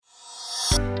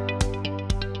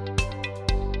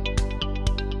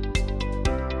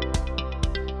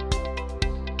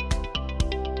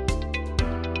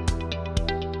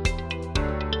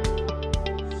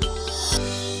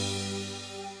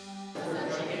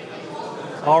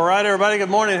All right, everybody, good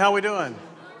morning. How we doing?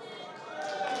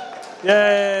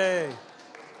 Yay.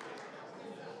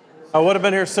 I would have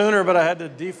been here sooner, but I had to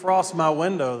defrost my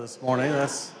window this morning.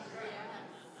 That's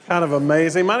kind of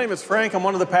amazing. My name is Frank. I'm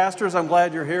one of the pastors. I'm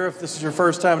glad you're here. If this is your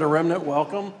first time to Remnant,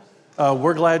 welcome.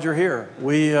 We're glad you're here.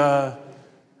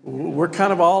 We're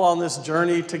kind of all on this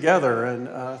journey together, and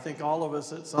I think all of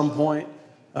us at some point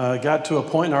got to a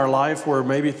point in our life where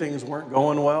maybe things weren't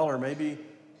going well, or maybe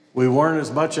we weren't as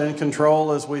much in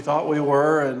control as we thought we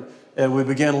were, and we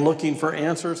began looking for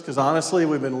answers, because honestly,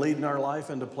 we've been leading our life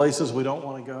into places we don't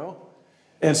want to go.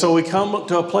 And so we come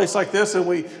to a place like this, and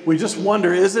we just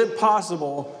wonder, is it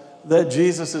possible that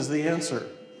Jesus is the answer?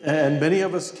 And many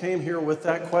of us came here with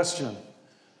that question.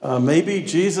 Maybe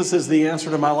Jesus is the answer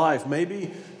to my life.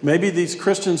 Maybe these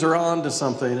Christians are on to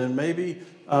something, and maybe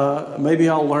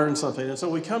I'll learn something. And so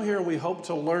we come here and we hope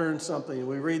to learn something.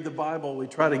 We read the Bible. We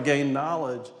try to gain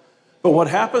knowledge. But what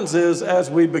happens is, as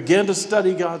we begin to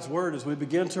study God's Word, as we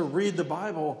begin to read the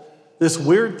Bible, this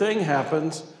weird thing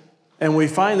happens, and we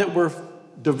find that we're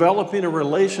developing a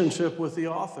relationship with the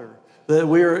author, that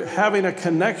we're having a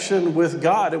connection with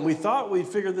God. And we thought we'd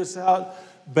figure this out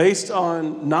based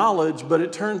on knowledge, but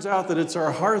it turns out that it's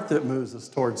our heart that moves us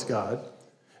towards God.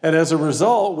 And as a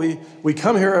result, we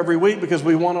come here every week because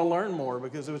we want to learn more,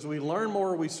 because as we learn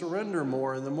more, we surrender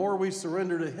more. And the more we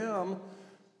surrender to Him,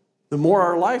 the more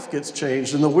our life gets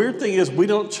changed. And the weird thing is, we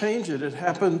don't change it. It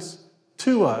happens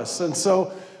to us. And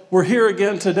so we're here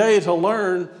again today to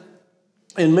learn,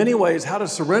 in many ways, how to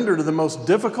surrender to the most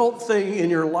difficult thing in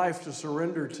your life to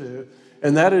surrender to,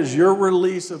 and that is your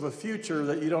release of a future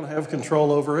that you don't have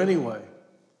control over anyway.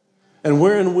 And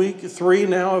we're in week 3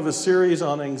 now of a series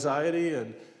on anxiety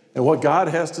and what God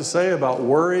has to say about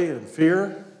worry and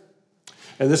fear.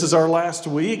 And this is our last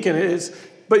week,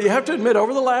 but you have to admit,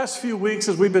 over the last few weeks,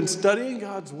 as we've been studying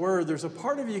God's Word, there's a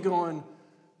part of you going,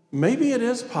 maybe it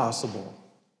is possible.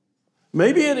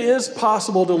 Maybe it is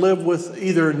possible to live with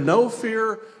either no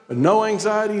fear, no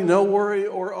anxiety, no worry,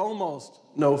 or almost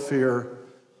no fear,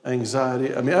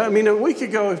 anxiety. I mean, a week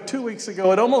ago, 2 weeks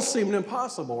ago, it almost seemed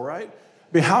impossible, right?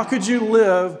 I mean, how could you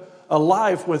live a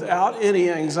life without any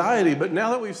anxiety? But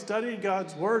now that we've studied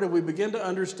God's Word and we begin to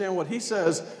understand what He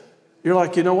says, you're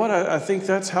like, you know what? I think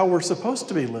that's how we're supposed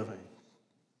to be living.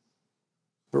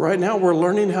 But right now, we're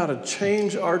learning how to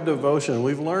change our devotion.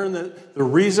 We've learned that the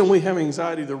reason we have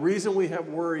anxiety, the reason we have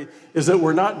worry, is that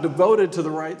we're not devoted to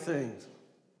the right things.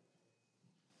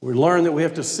 We learn that we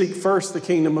have to seek first the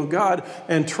kingdom of God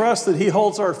and trust that He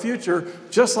holds our future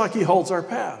just like He holds our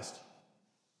past.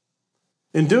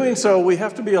 In doing so, we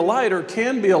have to be a light, or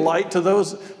can be a light, to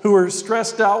those who are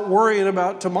stressed out worrying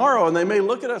about tomorrow. And they may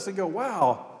look at us and go,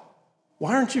 wow,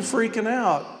 why aren't you freaking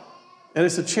out? And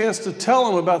it's a chance to tell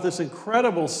them about this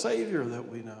incredible Savior that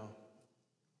we know.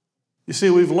 You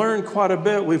see, we've learned quite a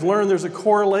bit. We've learned there's a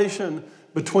correlation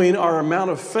between our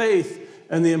amount of faith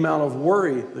and the amount of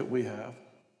worry that we have.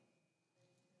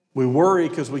 We worry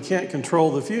because we can't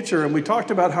control the future. And we talked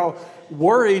about how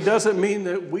worry doesn't mean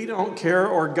that we don't care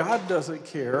or God doesn't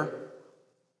care.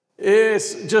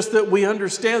 It's just that we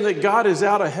understand that God is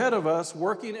out ahead of us,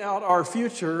 working out our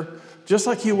future, just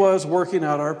like He was working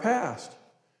out our past.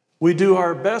 We do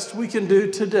our best we can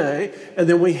do today, and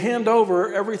then we hand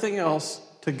over everything else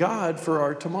to God for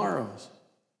our tomorrows.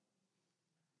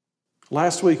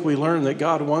 Last week, we learned that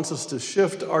God wants us to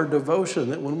shift our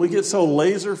devotion, that when we get so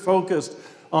laser focused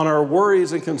on our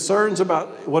worries and concerns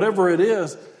about whatever it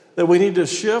is, that we need to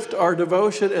shift our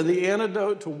devotion, and the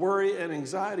antidote to worry and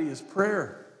anxiety is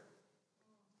prayer.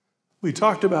 We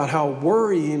talked about how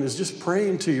worrying is just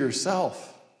praying to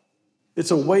yourself.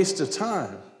 It's a waste of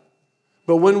time.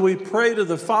 But when we pray to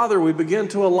the Father, we begin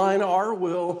to align our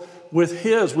will with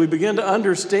His. We begin to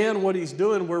understand what He's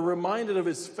doing. We're reminded of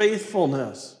His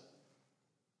faithfulness.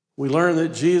 We learn that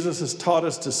Jesus has taught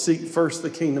us to seek first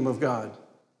the kingdom of God.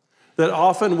 That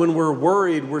often when we're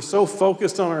worried, we're so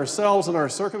focused on ourselves and our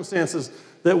circumstances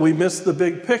that we miss the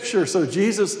big picture. So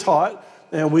Jesus taught,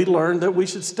 and we learned that we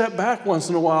should step back once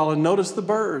in a while and notice the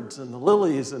birds and the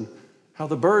lilies and how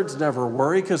the birds never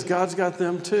worry because God's got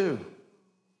them too.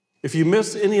 If you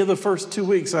missed any of the first 2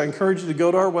 weeks, I encourage you to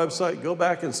go to our website, go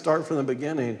back and start from the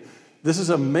beginning. This is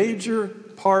a major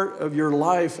part of your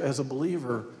life as a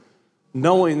believer,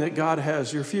 knowing that God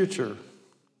has your future.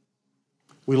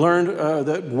 We learned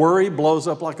that worry blows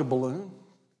up like a balloon,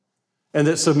 and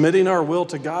that submitting our will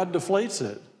to God deflates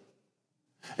it.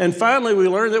 And finally, we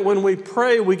learned that when we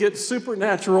pray, we get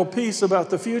supernatural peace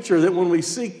about the future, that when we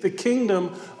seek the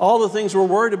kingdom, all the things we're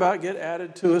worried about get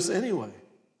added to us anyway.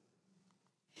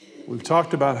 We've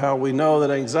talked about how we know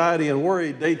that anxiety and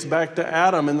worry dates back to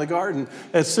Adam in the garden.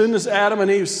 As soon as Adam and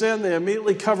Eve sinned, they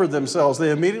immediately covered themselves.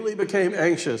 They immediately became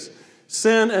anxious.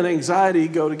 Sin and anxiety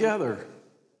go together.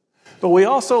 But we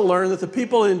also learn that the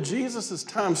people in Jesus'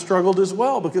 time struggled as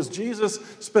well, because Jesus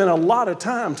spent a lot of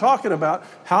time talking about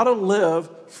how to live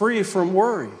free from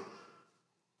worry.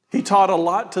 He taught a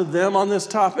lot to them on this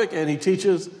topic, and he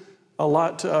teaches a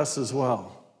lot to us as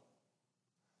well.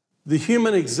 The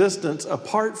human existence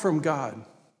apart from God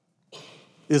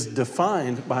is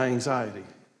defined by anxiety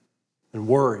and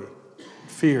worry,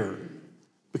 fear,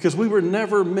 because we were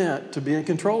never meant to be in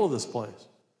control of this place.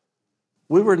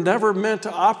 We were never meant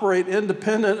to operate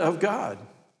independent of God.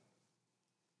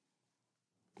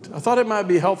 I thought it might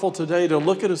be helpful today to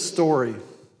look at a story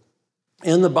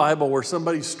in the Bible where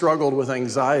somebody struggled with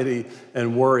anxiety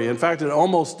and worry. In fact, it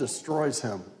almost destroys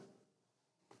him.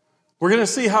 We're going to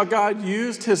see how God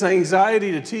used his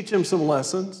anxiety to teach him some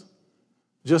lessons,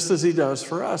 just as he does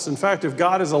for us. In fact, if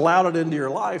God has allowed it into your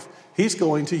life, he's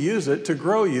going to use it to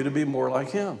grow you to be more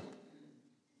like him.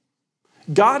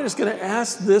 God is going to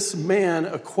ask this man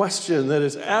a question that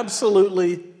is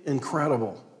absolutely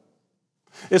incredible.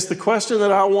 It's the question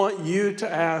that I want you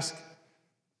to ask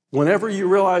whenever you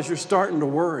realize you're starting to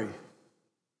worry.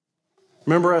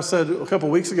 Remember I said a couple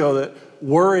weeks ago that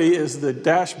worry is the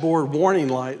dashboard warning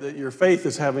light that your faith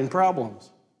is having problems.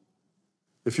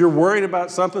 If you're worried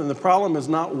about something, the problem is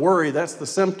not worry, that's the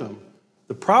symptom.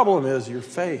 The problem is your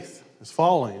faith is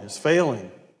falling, is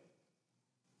failing.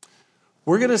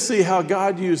 We're going to see how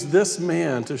God used this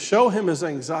man to show him his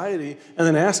anxiety and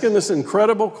then ask him this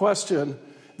incredible question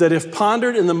that, if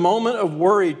pondered in the moment of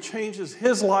worry, changes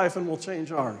his life and will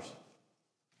change ours.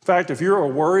 In fact, if you're a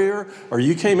worrier or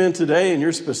you came in today and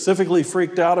you're specifically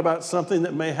freaked out about something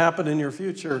that may happen in your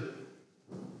future,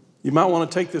 you might want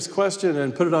to take this question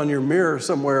and put it on your mirror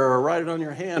somewhere or write it on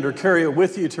your hand or carry it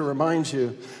with you to remind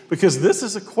you, because this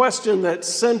is a question that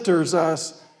centers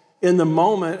us in the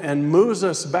moment and moves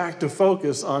us back to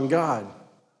focus on God.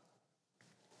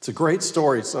 It's a great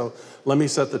story, so let me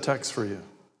set the text for you.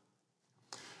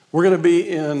 We're going to be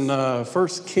in 1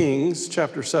 Kings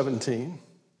chapter 17.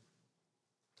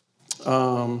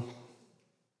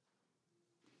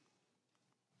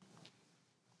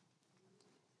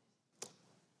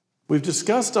 We've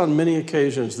discussed on many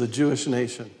occasions the Jewish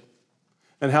nation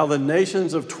and how the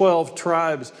nations of 12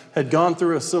 tribes had gone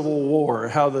through a civil war,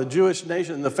 how the Jewish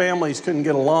nation, the families couldn't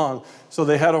get along, so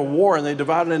they had a war and they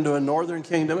divided into a northern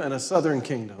kingdom and a southern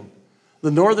kingdom. The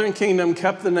northern kingdom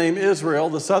kept the name Israel.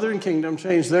 The southern kingdom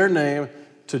changed their name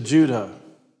to Judah.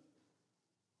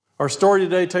 Our story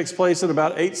today takes place in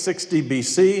about 860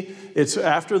 BC. It's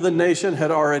after the nation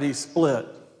had already split.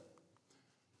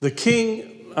 The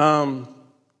king of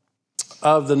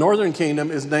the northern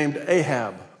kingdom is named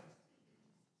Ahab.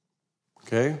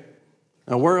 Okay?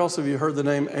 Now, where else have you heard the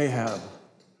name Ahab?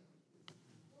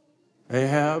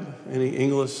 Ahab? Any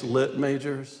English lit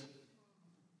majors?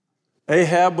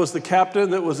 Ahab was the captain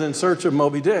that was in search of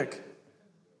Moby Dick.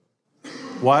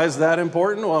 Why is that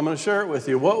important? Well, I'm going to share it with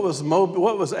you. What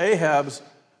was Ahab's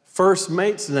first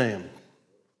mate's name?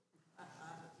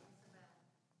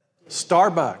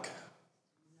 Starbuck.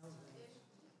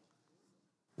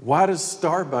 What does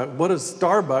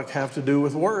Starbuck have to do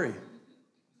with worry?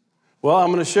 Well, I'm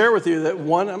going to share with you that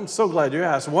I'm so glad you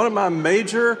asked. One of my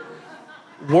major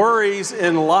worries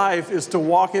in life is to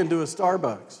walk into a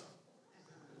Starbucks.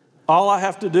 All I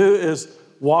have to do is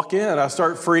walk in. I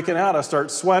start freaking out. I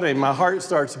start sweating. My heart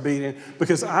starts beating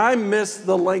because I missed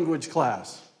the language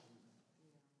class.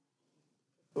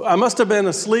 I must have been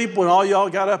asleep when all y'all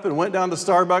got up and went down to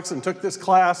Starbucks and took this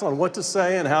class on what to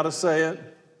say and how to say it.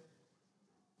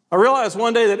 I realized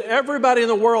one day that everybody in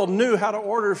the world knew how to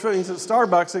order things at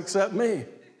Starbucks except me.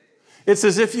 It's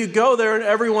as if you go there and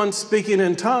everyone's speaking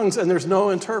in tongues and there's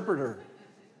no interpreter.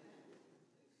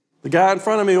 The guy in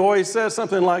front of me always says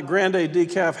something like grande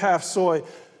decaf, half soy,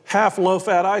 half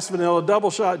low-fat iced vanilla,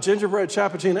 double shot, gingerbread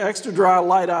cappuccino, extra dry,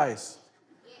 light ice.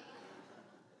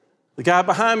 The guy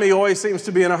behind me always seems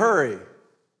to be in a hurry.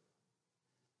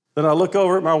 Then I look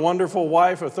over at my wonderful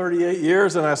wife of 38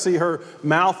 years and I see her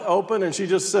mouth open and she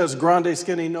just says grande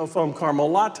skinny no foam caramel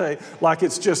latte like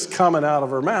it's just coming out of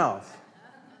her mouth.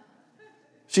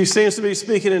 She seems to be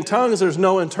speaking in tongues. There's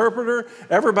no interpreter.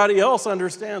 Everybody else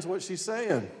understands what she's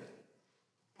saying.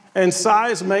 And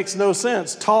size makes no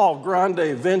sense. Tall,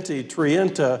 grande, venti,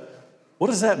 trienta. What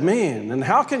does that mean? And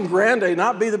how can grande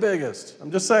not be the biggest?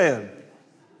 I'm just saying.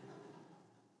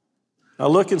 I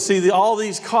look and see all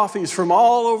these coffees from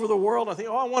all over the world. I think,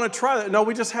 I want to try that. No,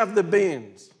 we just have the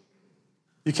beans.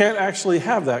 You can't actually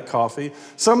have that coffee.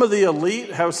 Some of the elite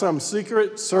have some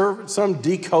secret some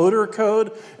decoder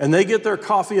code, and they get their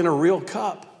coffee in a real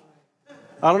cup.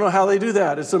 I don't know how they do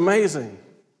that. It's amazing.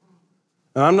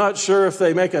 And I'm not sure if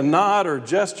they make a nod or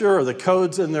gesture or the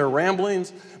codes in their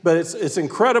ramblings, but it's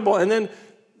incredible. And then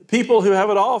people who have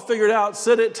it all figured out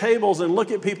sit at tables and look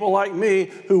at people like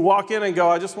me who walk in and go,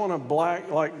 I just want a black,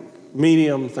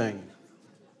 medium thing.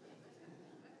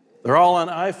 They're all on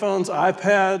iPhones,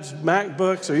 iPads,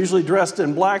 MacBooks. They're usually dressed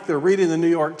in black. They're reading the New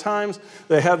York Times.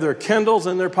 They have their Kindles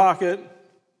in their pocket.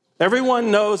 Everyone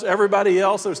knows everybody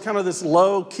else. There's kind of this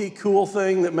low-key cool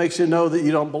thing that makes you know that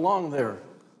you don't belong there.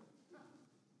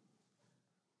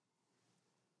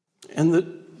 And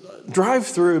the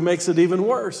drive-through makes it even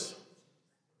worse.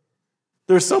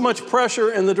 There's so much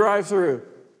pressure in the drive-through.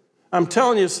 I'm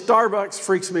telling you, Starbucks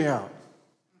freaks me out.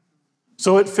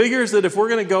 So it figures that if we're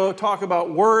going to go talk about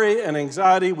worry and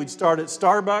anxiety, we'd start at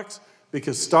Starbucks,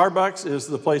 because Starbucks is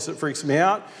the place that freaks me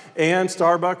out. And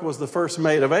Starbucks was the first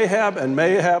mate of Ahab, and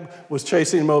Ahab was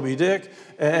chasing Moby Dick,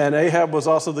 and Ahab was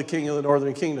also the king of the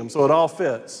northern kingdom. So it all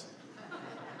fits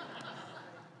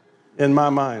in my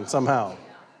mind somehow.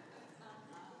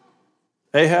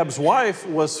 Ahab's wife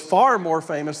was far more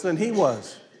famous than he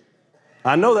was.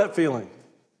 I know that feeling.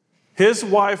 His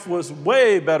wife was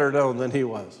way better known than he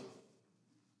was.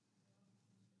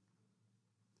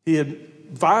 He had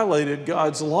violated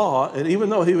God's law, and even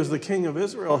though he was the king of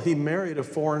Israel, he married a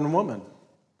foreign woman,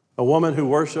 a woman who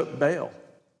worshiped Baal,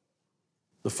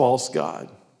 the false god.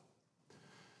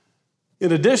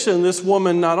 In addition, this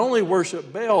woman not only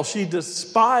worshiped Baal, she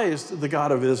despised the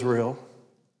God of Israel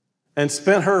and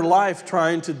spent her life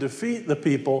trying to defeat the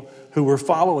people who were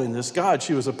following this God.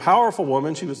 She was a powerful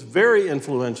woman. She was very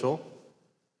influential.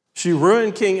 She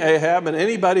ruined King Ahab,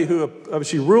 and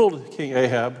she ruled King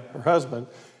Ahab, her husband,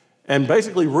 and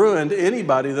basically ruined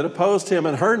anybody that opposed him,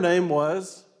 and her name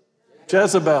was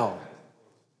Jezebel.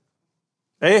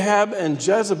 Ahab and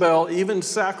Jezebel even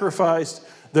sacrificed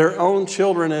their own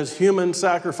children as human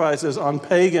sacrifices on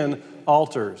pagan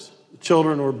altars. The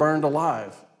children were burned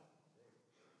alive.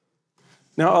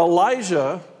 Now,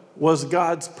 Elijah was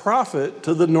God's prophet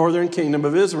to the northern kingdom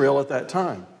of Israel at that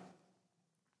time.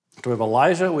 So we have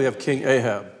Elijah, we have King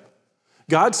Ahab.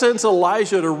 God sends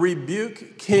Elijah to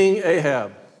rebuke King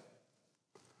Ahab.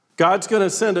 God's going to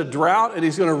send a drought, and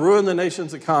he's going to ruin the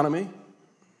nation's economy.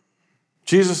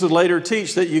 Jesus would later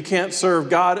teach that you can't serve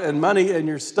God and money, and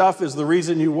your stuff is the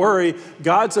reason you worry.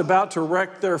 God's about to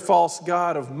wreck their false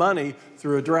god of money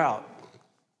through a drought.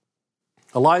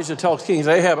 Elijah tells King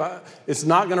Ahab, it's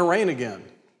not going to rain again.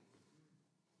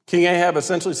 King Ahab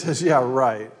essentially says, yeah,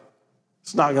 right.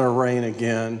 It's not going to rain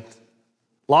again.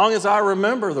 Long as I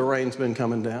remember, the rain's been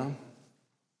coming down.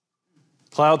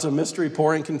 Clouds of mystery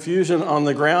pouring confusion on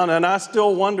the ground, and I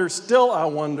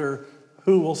wonder,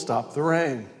 who will stop the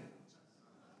rain?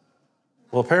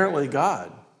 Well, apparently God,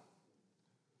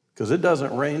 because it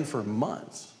doesn't rain for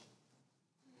months.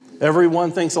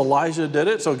 Everyone thinks Elijah did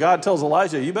it, so God tells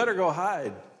Elijah, you better go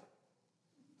hide.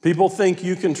 People think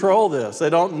you control this. They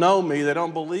don't know me. They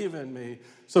don't believe in me.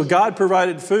 So God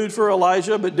provided food for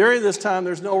Elijah, but during this time,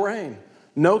 there's no rain,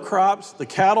 no crops. The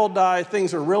cattle die.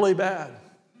 Things are really bad.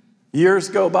 Years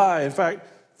go by. In fact,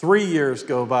 3 years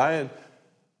go by, and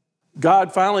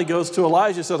God finally goes to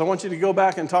Elijah and says, I want you to go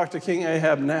back and talk to King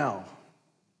Ahab now.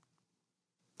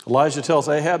 Elijah tells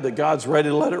Ahab that God's ready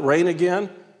to let it rain again,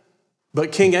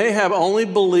 but King Ahab only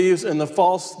believes in the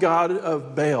false god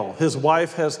of Baal. His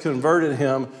wife has converted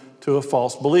him to a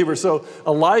false believer. So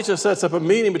Elijah sets up a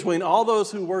meeting between all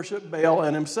those who worship Baal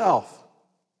and himself.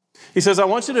 He says, I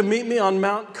want you to meet me on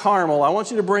Mount Carmel. I want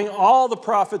you to bring all the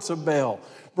prophets of Baal.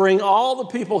 Bring all the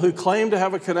people who claim to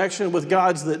have a connection with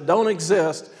gods that don't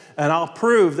exist, and I'll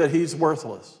prove that he's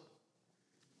worthless.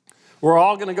 We're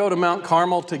all going to go to Mount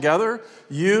Carmel together.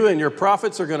 You and your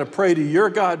prophets are going to pray to your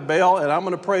God, Baal, and I'm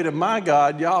going to pray to my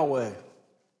God, Yahweh,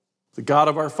 the God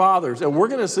of our fathers. And we're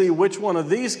going to see which one of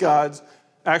these gods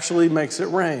actually makes it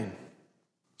rain.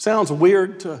 Sounds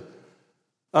weird to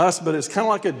us, but it's kind of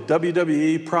like a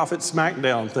WWE Prophet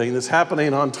Smackdown thing that's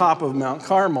happening on top of Mount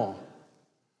Carmel.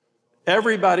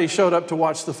 Everybody showed up to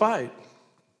watch the fight.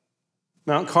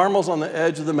 Mount Carmel's on the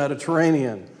edge of the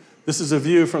Mediterranean. This is a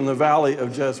view from the valley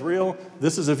of Jezreel.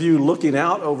 This is a view looking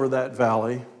out over that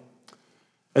valley.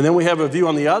 And then we have a view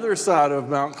on the other side of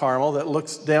Mount Carmel that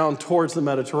looks down towards the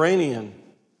Mediterranean.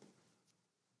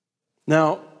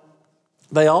 Now,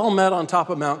 they all met on top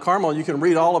of Mount Carmel. You can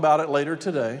read all about it later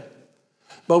today.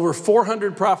 But over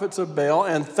 400 prophets of Baal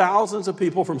and thousands of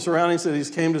people from surrounding cities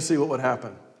came to see what would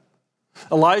happen.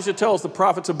 Elijah tells the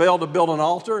prophets of Baal to build an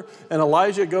altar, and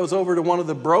Elijah goes over to one of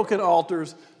the broken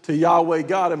altars to Yahweh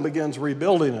God and begins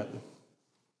rebuilding it.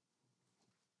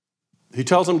 He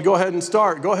tells them to go ahead and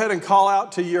start. Go ahead and call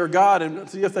out to your God and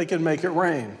see if they can make it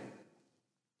rain.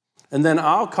 And then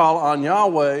I'll call on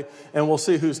Yahweh, and we'll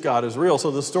see whose God is real.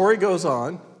 So the story goes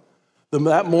on.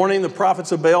 That morning, the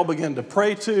prophets of Baal begin to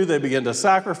pray to. They begin to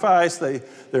sacrifice.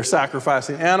 They're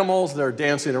sacrificing animals. They're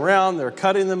dancing around. They're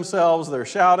cutting themselves. They're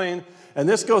shouting. And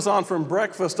this goes on from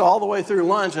breakfast all the way through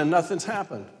lunch, and nothing's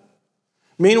happened.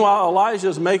 Meanwhile,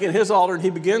 Elijah's making his altar, and he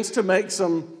begins to make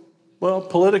some,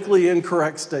 politically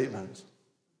incorrect statements.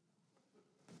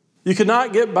 You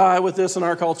cannot get by with this in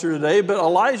our culture today, but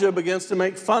Elijah begins to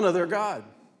make fun of their God.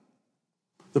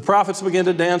 The prophets begin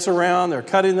to dance around. They're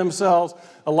cutting themselves.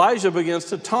 Elijah begins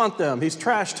to taunt them. He's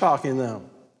trash-talking them.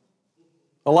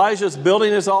 Elijah's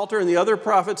building his altar, and the other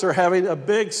prophets are having a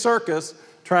big circus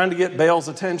trying to get Baal's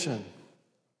attention.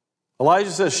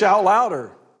 Elijah says, shout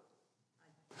louder.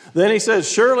 Then he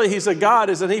says, surely he's a god,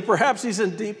 isn't he? Perhaps he's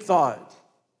in deep thought.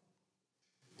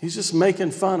 He's just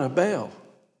making fun of Baal.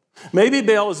 Maybe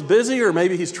Baal is busy, or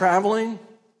maybe he's traveling.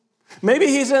 Maybe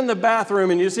he's in the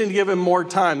bathroom and you just need to give him more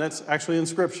time. That's actually in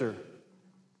Scripture.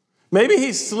 Maybe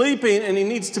he's sleeping and he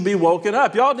needs to be woken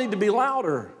up. Y'all need to be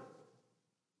louder.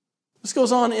 This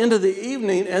goes on into the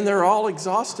evening and they're all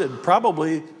exhausted.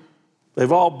 Probably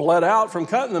they've all bled out from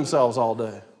cutting themselves all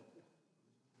day.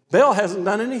 Baal hasn't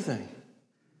done anything.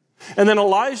 And then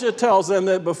Elijah tells them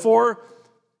that before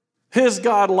his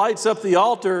God lights up the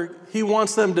altar, he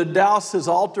wants them to douse his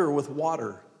altar with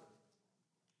water.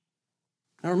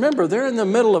 Now remember, they're in the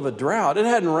middle of a drought. It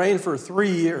hadn't rained for 3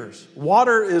 years.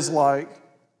 Water is like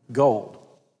gold.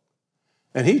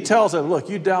 And he tells them, look,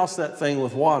 you douse that thing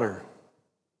with water.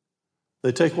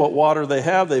 They take what water they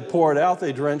have, they pour it out,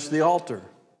 they drench the altar.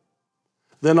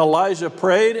 Then Elijah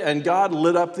prayed and God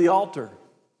lit up the altar.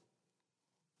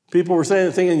 People were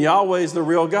saying, thinking Yahweh's the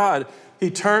real God.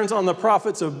 He turns on the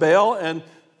prophets of Baal and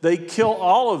they kill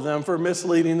all of them for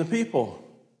misleading the people.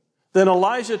 Then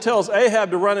Elijah tells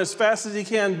Ahab to run as fast as he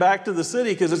can back to the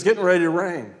city because it's getting ready to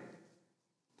rain.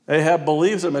 Ahab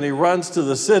believes him and he runs to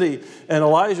the city, and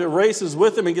Elijah races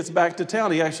with him and gets back to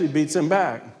town. He actually beats him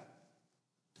back.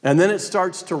 And then it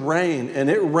starts to rain, and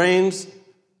it rains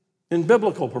in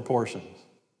biblical proportions.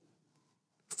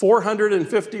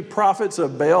 450 prophets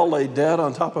of Baal lay dead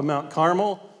on top of Mount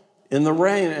Carmel in the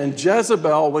rain, and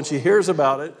Jezebel, when she hears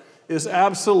about it, is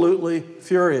absolutely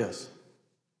furious.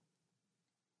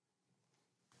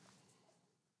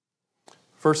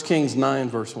 1 Kings 9,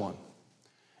 verse 1.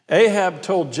 Ahab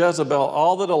told Jezebel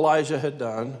all that Elijah had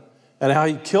done and how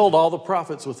he killed all the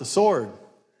prophets with the sword.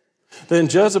 Then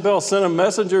Jezebel sent a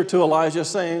messenger to Elijah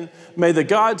saying, may the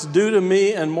gods do to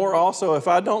me and more also if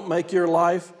I don't make your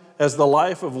life as the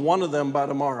life of one of them by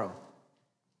tomorrow.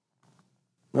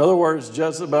 In other words,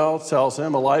 Jezebel tells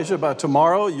him, Elijah, by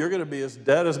tomorrow you're going to be as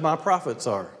dead as my prophets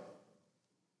are.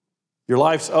 Your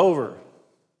life's over.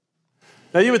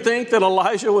 Now, you would think that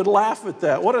Elijah would laugh at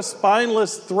that. What a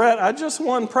spineless threat. I just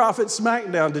won Prophet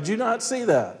Smackdown. Did you not see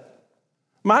that?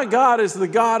 My God is the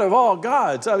God of all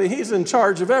gods. I mean, he's in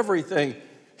charge of everything.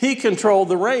 He controlled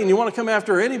the rain. You want to come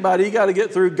after anybody, you got to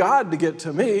get through God to get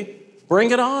to me.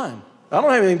 Bring it on. I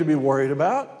don't have anything to be worried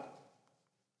about.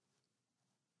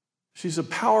 She's a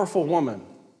powerful woman.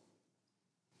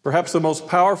 Perhaps the most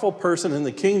powerful person in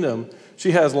the kingdom.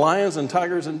 She has lions and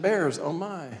tigers and bears. Oh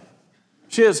my.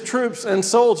 She has troops and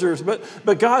soldiers,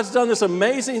 but God's done this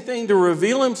amazing thing to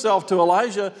reveal himself to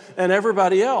Elijah and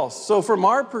everybody else. So from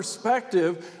our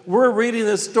perspective, we're reading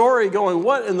this story going,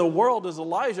 what in the world does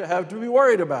Elijah have to be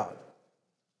worried about?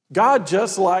 God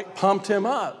just pumped him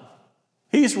up.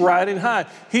 He's riding high.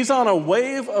 He's on a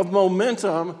wave of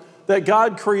momentum that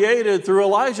God created through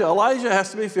Elijah. Elijah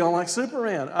has to be feeling like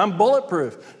Superman. I'm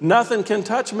bulletproof. Nothing can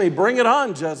touch me. Bring it on,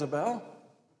 Jezebel.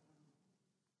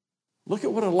 Look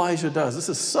at what Elijah does. This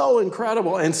is so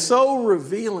incredible and so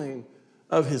revealing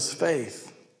of his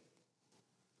faith.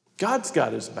 God's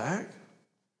got his back.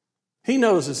 He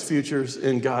knows his future's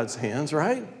in God's hands,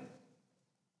 right?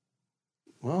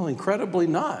 Well, incredibly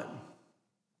not.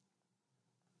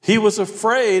 He was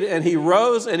afraid and he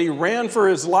rose and he ran for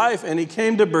his life and he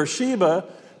came to Beersheba,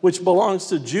 which belongs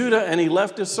to Judah, and he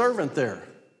left his servant there.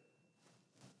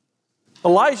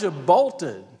 Elijah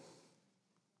bolted.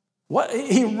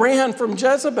 He ran from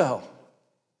Jezebel.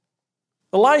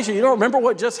 Elijah, you don't remember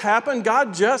what just happened?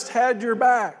 God just had your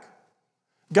back.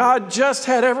 God just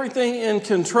had everything in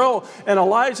control. And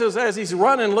Elijah's, as he's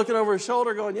running, looking over his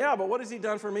shoulder, going, yeah, but what has he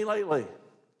done for me lately?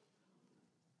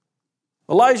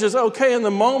 Elijah's okay in the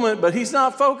moment, but he's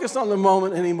not focused on the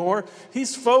moment anymore.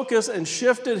 He's focused and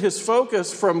shifted his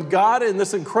focus from God in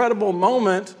this incredible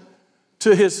moment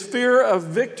to his fear of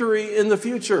victory in the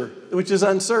future, which is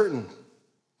uncertain.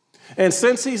 And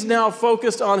since he's now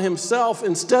focused on himself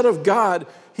instead of God,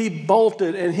 he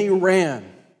bolted and he ran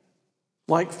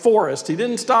like Forrest. He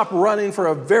didn't stop running for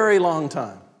a very long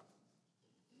time.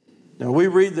 Now we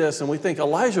read this and we think,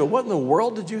 Elijah, what in the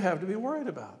world did you have to be worried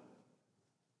about?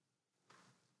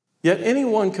 Yet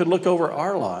anyone could look over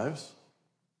our lives,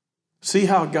 see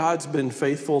how God's been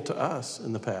faithful to us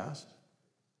in the past,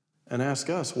 and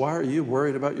ask us, why are you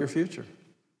worried about your future?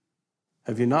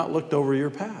 Have you not looked over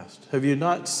your past? Have you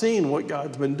not seen what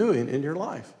God's been doing in your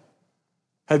life?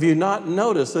 Have you not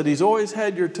noticed that he's always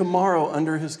had your tomorrow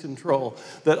under his control,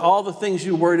 that all the things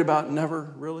you worried about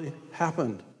never really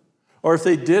happened? Or if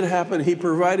they did happen, he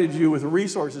provided you with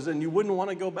resources and you wouldn't want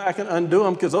to go back and undo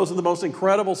them because those are the most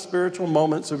incredible spiritual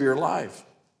moments of your life.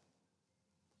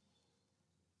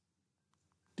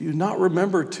 Do you not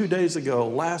remember 2 days ago,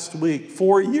 last week,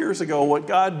 4 years ago, what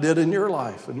God did in your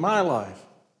life, in my life?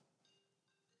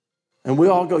 And we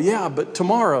all go, yeah, but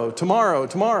tomorrow.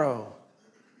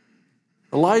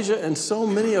 Elijah and so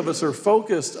many of us are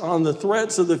focused on the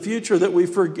threats of the future that we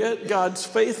forget God's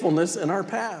faithfulness in our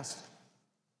past.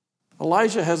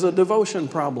 Elijah has a devotion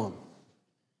problem.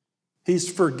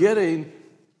 He's forgetting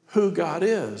who God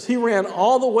is. He ran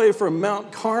all the way from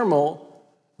Mount Carmel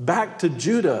back to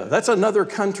Judah. That's another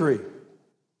country.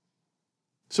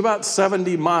 It's about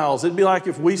 70 miles. It'd be like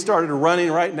if we started running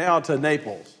right now to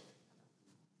Naples.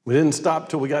 We didn't stop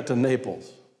till we got to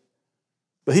Naples.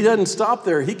 But he doesn't stop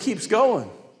there. He keeps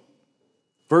going.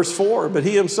 Verse 4, but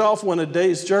he himself went a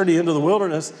day's journey into the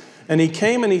wilderness, and he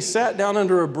came and he sat down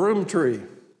under a broom tree.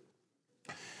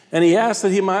 And he asked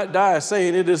that he might die,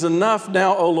 saying, it is enough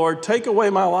now, O Lord, take away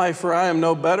my life, for I am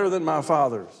no better than my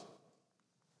fathers.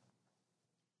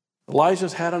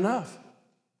 Elijah's had enough.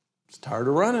 He's tired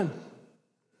of running.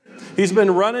 He's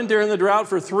been running during the drought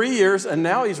for 3 years, and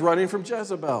now he's running from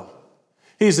Jezebel.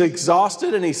 He's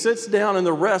exhausted, and he sits down in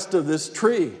the rest of this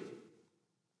tree.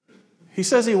 He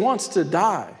says he wants to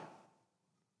die,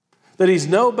 that he's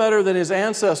no better than his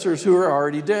ancestors who are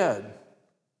already dead.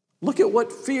 Look at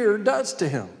what fear does to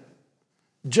him.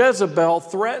 Jezebel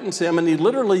threatens him, and he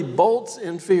literally bolts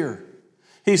in fear.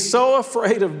 He's so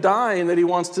afraid of dying that he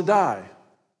wants to die.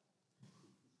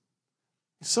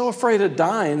 He's so afraid of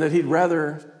dying that he'd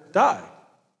rather die.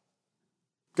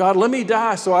 God, let me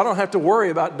die so I don't have to worry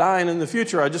about dying in the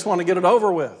future. I just want to get it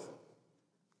over with.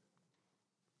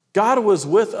 God was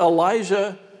with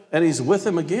Elijah, and he's with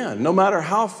him again. No matter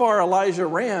how far Elijah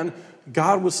ran,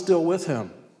 God was still with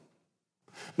him.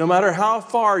 No matter how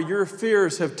far your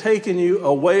fears have taken you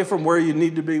away from where you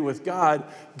need to be with God,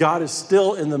 God is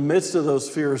still in the midst of those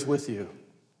fears with you.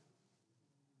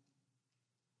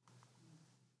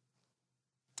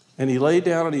 And he lay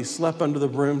down and he slept under the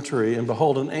broom tree, and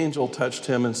behold, an angel touched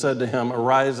him and said to him,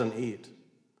 arise and eat.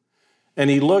 And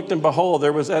he looked, and behold,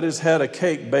 there was at his head a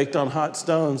cake baked on hot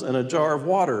stones and a jar of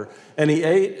water. And he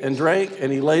ate and drank,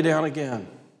 and he lay down again.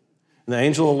 And the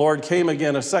angel of the Lord came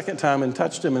again a second time and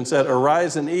touched him and said,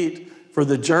 arise and eat, for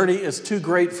the journey is too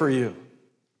great for you.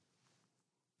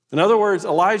 In other words,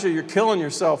 Elijah, you're killing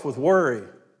yourself with worry.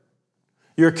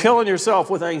 You're killing yourself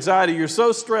with anxiety. You're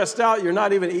so stressed out, you're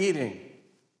not even eating.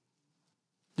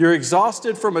 You're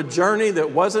exhausted from a journey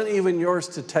that wasn't even yours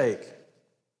to take.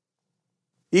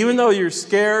 Even though you're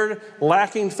scared,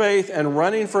 lacking faith, and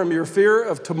running from your fear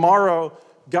of tomorrow,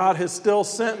 God has still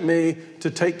sent me to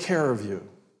take care of you.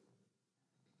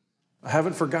 I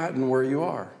haven't forgotten where you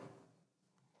are.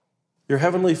 Your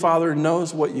Heavenly Father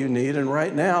knows what you need, and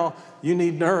right now, you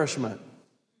need nourishment.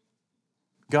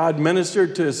 God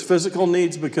ministered to his physical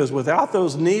needs because without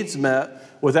those needs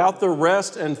met, without the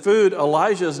rest and food,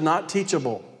 Elijah is not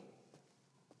teachable.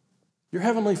 Your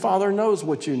Heavenly Father knows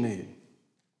what you need.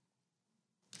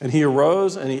 And he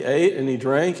arose and he ate and he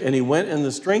drank and he went in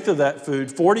the strength of that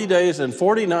food 40 days and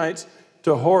 40 nights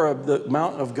to Horeb, the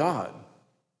mountain of God.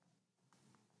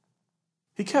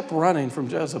 He kept running from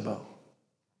Jezebel.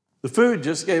 The food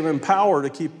just gave him power to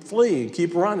keep fleeing,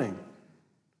 keep running.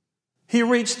 He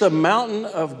reached the mountain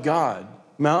of God,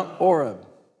 Mount Horeb.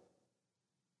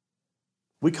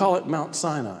 We call it Mount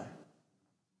Sinai.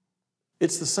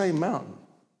 It's the same mountain.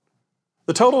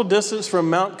 The total distance from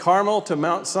Mount Carmel to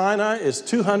Mount Sinai is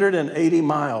 280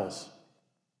 miles.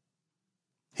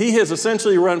 He has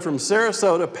essentially run from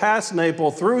Sarasota past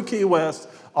Naples through Key West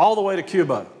all the way to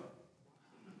Cuba.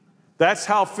 That's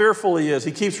how fearful he is.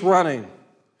 He keeps running.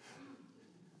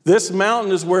 This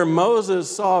mountain is where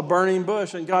Moses saw a burning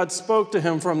bush, and God spoke to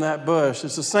him from that bush.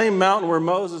 It's the same mountain where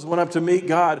Moses went up to meet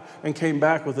God and came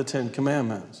back with the 10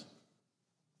 Commandments.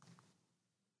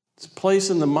 It's a place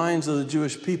in the minds of the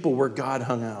Jewish people where God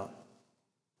hung out.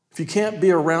 If you can't be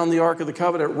around the Ark of the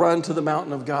Covenant, run to the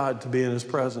mountain of God to be in his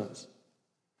presence.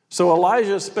 So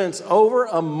Elijah spends over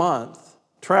a month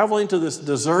traveling to this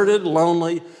deserted,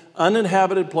 lonely,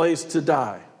 uninhabited place to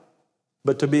die,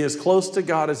 but to be as close to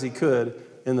God as he could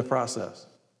in the process.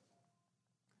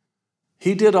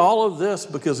 He did all of this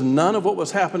because none of what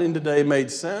was happening today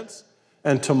made sense,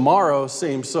 and tomorrow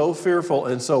seemed so fearful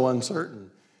and so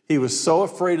uncertain. He was so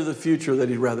afraid of the future that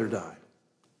he'd rather die.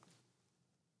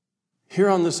 Here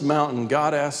on this mountain,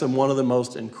 God asked him one of the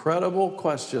most incredible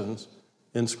questions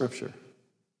in Scripture.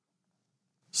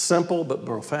 Simple but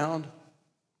profound.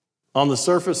 On the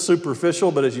surface,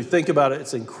 superficial, but as you think about it,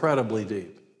 it's incredibly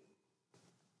deep.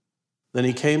 Then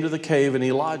he came to the cave and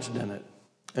he lodged in it.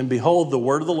 And behold, the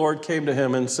word of the Lord came to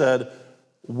him and said,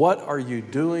 "What are you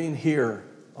doing here,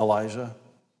 Elijah?"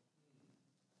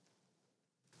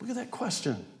 Look at that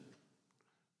question.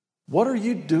 What are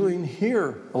you doing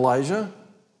here, Elijah?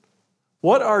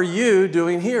 What are you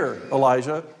doing here,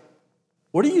 Elijah?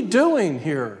 What are you doing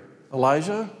here,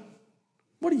 Elijah?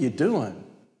 What are you doing,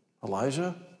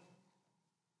 Elijah?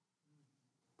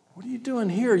 What are you doing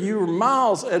here? You were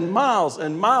miles and miles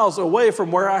and miles away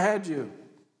from where I had you.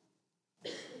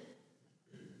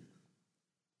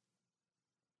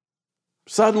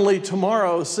 Suddenly,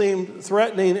 tomorrow seemed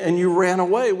threatening and you ran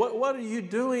away. What are you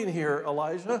doing here,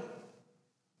 Elijah?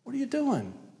 What are you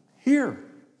doing here?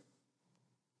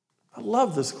 I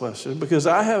love this question because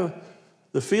I have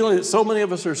the feeling that so many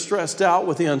of us are stressed out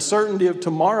with the uncertainty of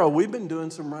tomorrow. We've been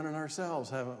doing some running ourselves,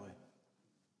 haven't we?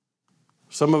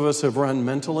 Some of us have run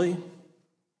mentally.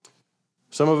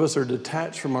 Some of us are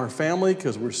detached from our family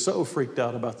because we're so freaked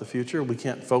out about the future. We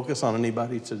can't focus on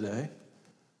anybody today.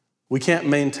 We can't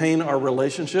maintain our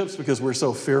relationships because we're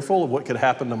so fearful of what could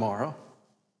happen tomorrow.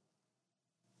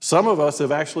 Some of us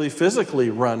have actually physically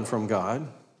run from God.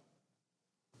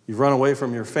 You've run away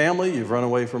from your family. You've run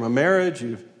away from a marriage.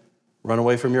 You've run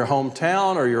away from your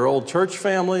hometown or your old church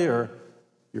family or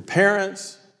your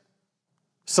parents.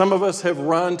 Some of us have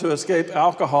run to escape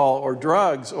alcohol or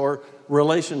drugs or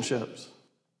relationships.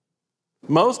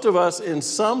 Most of us in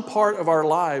some part of our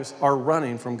lives are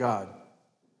running from God.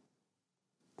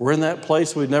 We're in that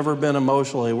place we've never been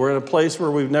emotionally. We're in a place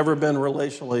where we've never been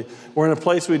relationally. We're in a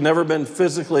place we've never been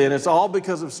physically, and it's all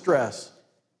because of stress.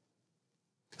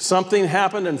 Something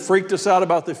happened and freaked us out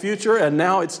about the future, and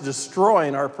now it's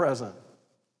destroying our present.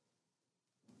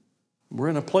 We're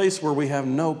in a place where we have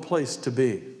no place to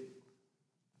be.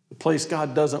 The place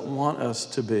God doesn't want us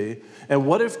to be. And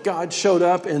what if God showed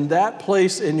up in that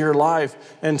place in your life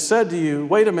and said to you,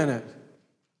 wait a minute,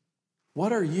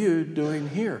 what are you doing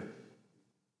here?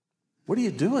 What are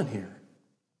you doing here?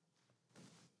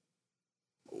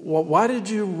 Why did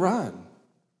you run?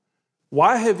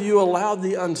 Why have you allowed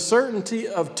the uncertainty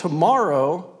of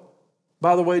tomorrow?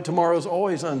 By the way, tomorrow is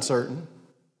always uncertain.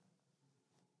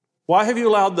 Why have you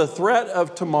allowed the threat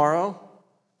of tomorrow?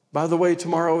 By the way,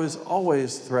 tomorrow is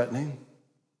always threatening.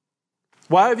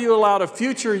 Why have you allowed a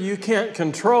future you can't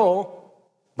control?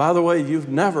 By the way, you've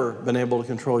never been able to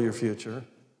control your future.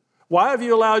 Why have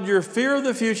you allowed your fear of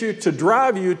the future to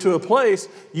drive you to a place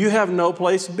you have no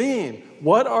place being?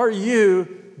 What are you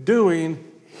doing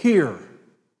here?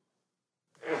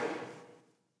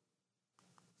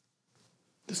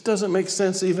 This doesn't make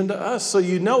sense even to us, so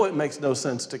you know it makes no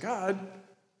sense to God.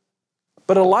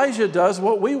 But Elijah does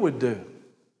what we would do.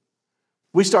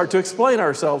 We start to explain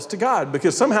ourselves to God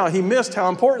because somehow he missed how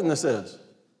important this is.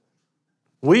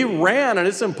 We ran and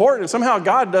it's important, and somehow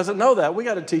God doesn't know that. We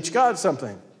got to teach God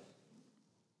something.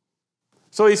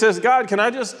 So he says, God, can I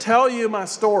just tell you my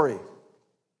story?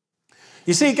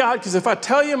 You see, God, because if I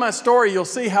tell you my story, you'll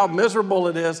see how miserable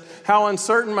it is, how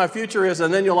uncertain my future is,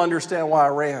 and then you'll understand why I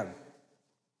ran.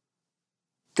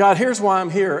 God, here's why I'm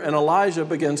here. And Elijah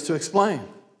begins to explain.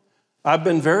 I've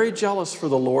been very jealous for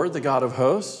the Lord, the God of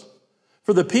hosts.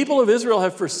 For the people of Israel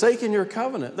have forsaken your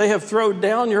covenant. They have thrown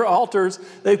down your altars.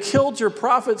 They've killed your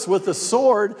prophets with the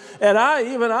sword. And I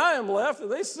am left,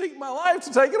 and they seek my life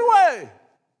to take it away.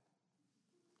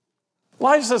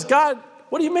 Elijah says, God,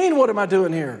 what do you mean, what am I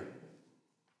doing here?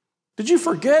 Did you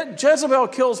forget? Jezebel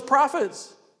kills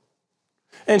prophets.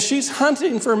 And she's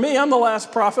hunting for me. I'm the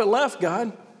last prophet left,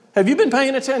 God. Have you been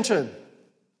paying attention?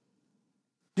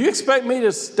 Do you expect me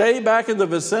to stay back in the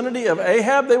vicinity of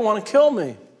Ahab? They want to kill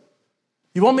me.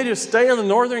 You want me to stay in the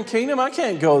northern kingdom? I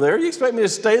can't go there. You expect me to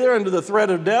stay there under the threat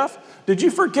of death? Did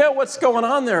you forget what's going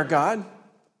on there, God?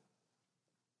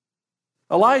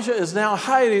 Elijah is now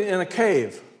hiding in a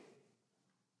cave,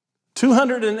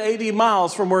 280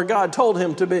 miles from where God told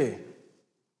him to be.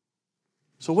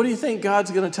 So what do you think God's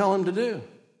going to tell him to do?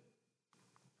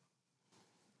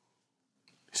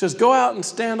 He says, go out and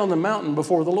stand on the mountain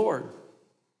before the Lord.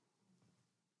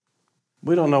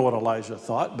 We don't know what Elijah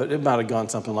thought, but it might have gone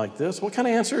something like this. What kind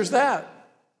of answer is that?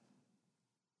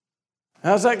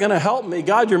 How's that going to help me?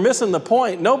 God, you're missing the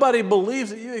point. Nobody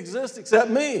believes that you exist except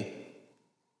me.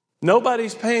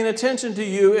 Nobody's paying attention to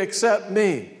you except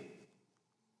me.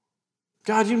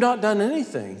 God, you've not done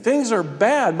anything. Things are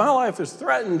bad. My life is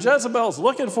threatened. Jezebel's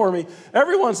looking for me.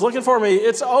 Everyone's looking for me.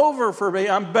 It's over for me.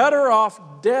 I'm better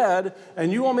off dead,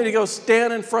 and you want me to go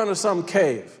stand in front of some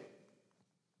cave.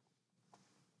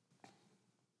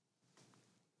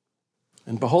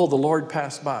 And behold, the Lord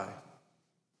passed by,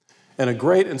 and a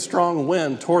great and strong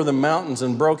wind tore the mountains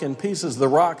and broke in pieces the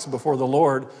rocks before the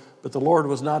Lord, but the Lord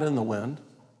was not in the wind.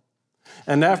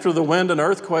 And after the wind, an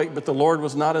earthquake, but the Lord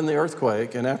was not in the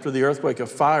earthquake. And after the earthquake, a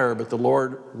fire, but the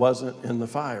Lord wasn't in the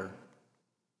fire.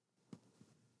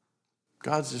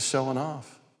 God's just showing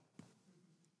off.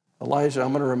 Elijah,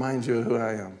 I'm going to remind you of who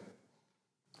I am.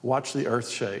 Watch the earth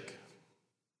shake.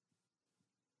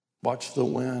 Watch the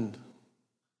wind.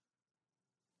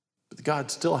 But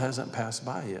God still hasn't passed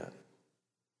by yet.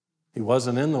 He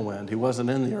wasn't in the wind. He wasn't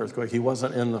in the earthquake. He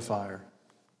wasn't in the fire.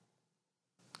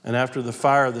 And after the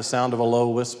fire, the sound of a low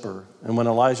whisper. And when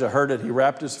Elijah heard it, he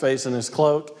wrapped his face in his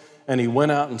cloak, and he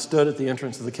went out and stood at the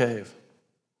entrance of the cave.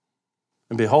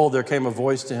 And behold, there came a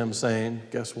voice to him saying,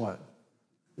 guess what?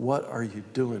 What are you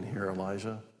doing here,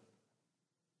 Elijah?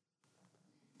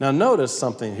 Now notice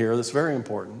something here that's very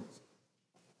important.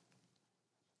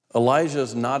 Elijah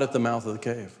is not at the mouth of the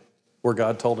cave where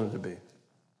God told him to be.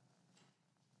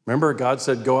 Remember, God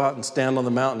said, go out and stand on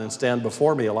the mountain and stand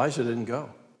before me. Elijah didn't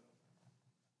go.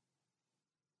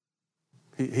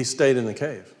 He stayed in the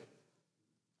cave.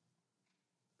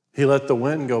 He let the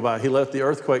wind go by. He let the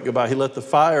earthquake go by. He let the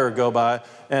fire go by.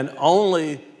 And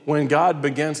only when God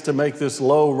begins to make this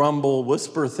low rumble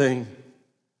whisper thing,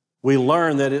 we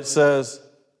learn that it says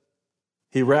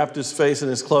he wrapped his face in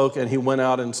his cloak and he went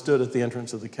out and stood at the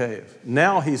entrance of the cave.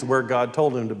 Now he's where God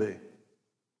told him to be.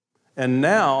 And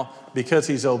now, because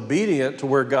he's obedient to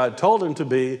where God told him to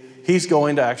be, he's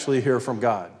going to actually hear from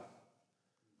God.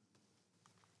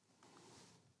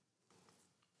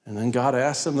 And then God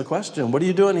asks him the question, what are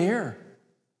you doing here?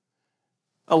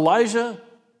 Elijah,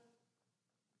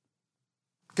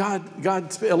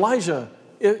 Elijah,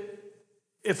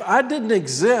 if I didn't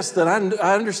exist, then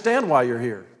I understand why you're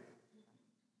here.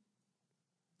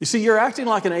 You see, you're acting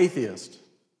like an atheist.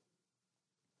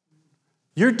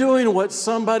 You're doing what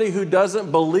somebody who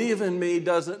doesn't believe in me,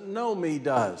 doesn't know me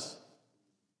does.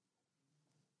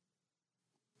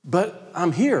 But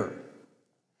I'm here.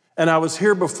 And I was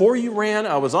here before you ran.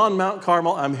 I was on Mount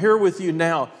Carmel. I'm here with you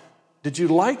now. Did you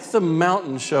like the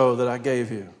mountain show that I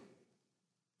gave you?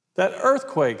 That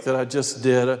earthquake that I just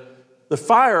did, the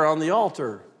fire on the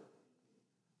altar.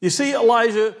 You see,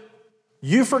 Elijah,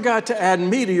 you forgot to add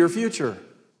me to your future.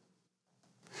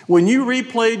 When you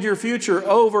replayed your future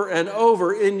over and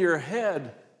over in your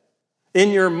head,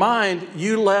 in your mind,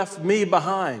 you left me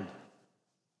behind.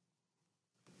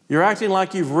 You're acting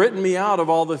like you've written me out of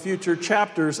all the future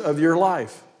chapters of your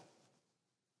life.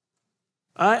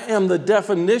 I am the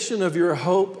definition of your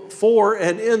hope for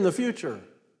and in the future.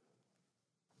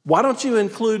 Why don't you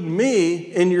include me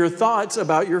in your thoughts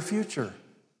about your future?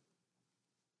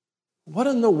 What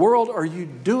in the world are you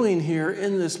doing here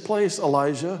in this place,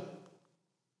 Elijah?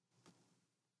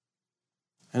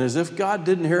 And as if God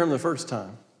didn't hear him the first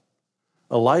time,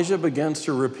 Elijah begins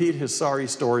to repeat his sorry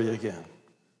story again.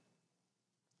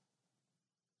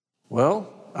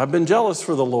 Well, I've been jealous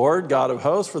for the Lord, God of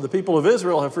hosts, for the people of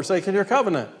Israel have forsaken your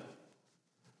covenant,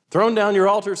 thrown down your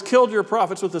altars, killed your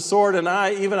prophets with the sword, and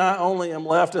even I only am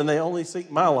left, and they only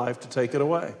seek my life to take it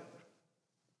away.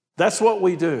 That's what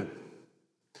we do.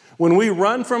 When we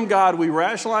run from God, we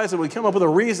rationalize and we come up with a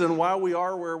reason why we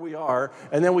are where we are,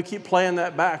 and then we keep playing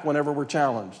that back whenever we're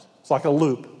challenged. It's like a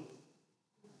loop.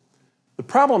 The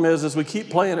problem is, as we keep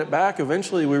playing it back,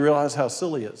 eventually we realize how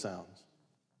silly it sounds.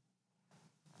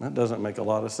 That doesn't make a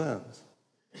lot of sense.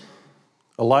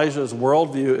 Elijah's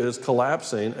worldview is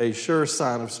collapsing, a sure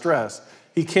sign of stress.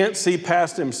 He can't see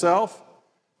past himself.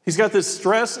 He's got this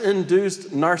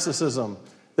stress-induced narcissism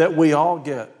that we all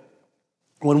get.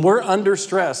 When we're under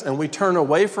stress and we turn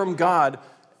away from God,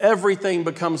 everything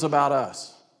becomes about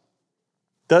us.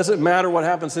 Doesn't matter what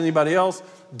happens to anybody else.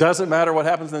 Doesn't matter what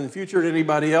happens in the future to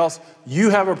anybody else.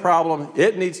 You have a problem.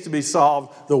 It needs to be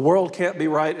solved. The world can't be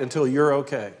right until you're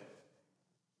okay.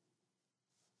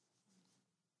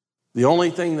 The only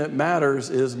thing that matters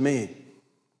is me.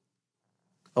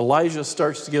 Elijah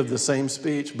starts to give the same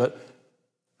speech, but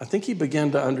I think he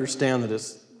began to understand that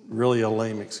it's really a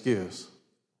lame excuse.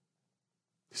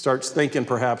 He starts thinking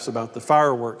perhaps about the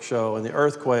fireworks show and the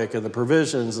earthquake and the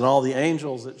provisions and all the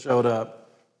angels that showed up.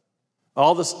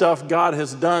 All the stuff God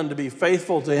has done to be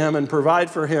faithful to him and provide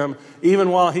for him, even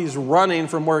while he's running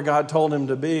from where God told him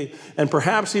to be. And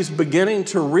perhaps he's beginning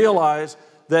to realize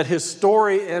that his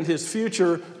story and his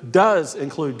future does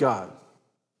include God.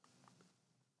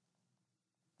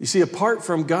 You see, apart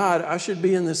from God, I should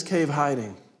be in this cave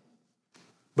hiding.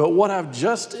 But what I've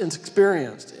just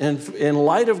experienced, in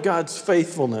light of God's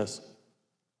faithfulness,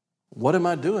 what am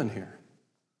I doing here?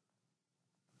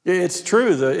 It's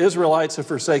true, the Israelites have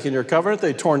forsaken your covenant.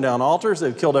 They've torn down altars.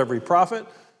 They've killed every prophet.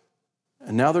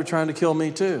 And now they're trying to kill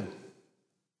me too.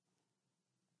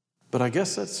 But I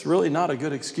guess that's really not a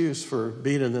good excuse for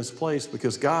being in this place,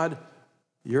 because God,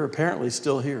 you're apparently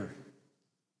still here.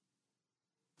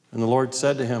 And the Lord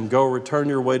said to him, go return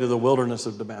your way to the wilderness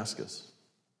of Damascus.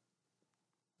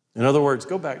 In other words,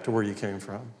 go back to where you came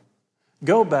from.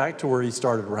 Go back to where you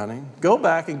started running. Go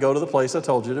back and go to the place I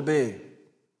told you to be.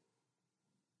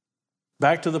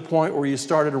 Back to the point where you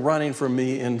started running from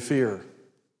me in fear.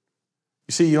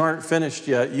 You see, you aren't finished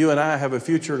yet. You and I have a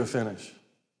future to finish.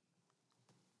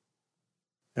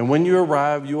 And when you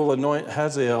arrive, you will anoint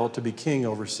Hazael to be king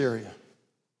over Syria.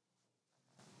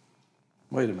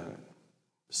 Wait a minute.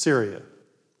 Syria.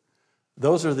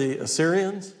 Those are the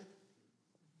Assyrians?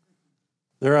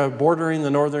 They're bordering the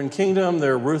northern kingdom.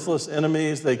 They're ruthless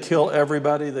enemies. They kill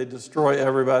everybody. They destroy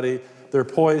everybody. They're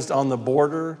poised on the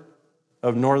border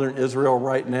of northern Israel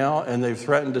right now, and they've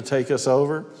threatened to take us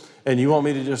over. And you want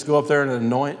me to just go up there and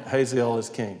anoint Hazael as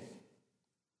king?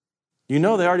 You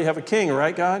know they already have a king,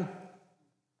 right, God?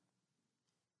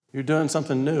 You're doing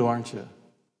something new, aren't you?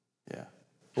 Yeah,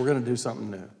 we're going to do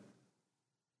something new.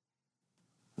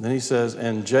 And then he says,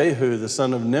 and Jehu, the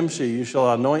son of Nimshi, you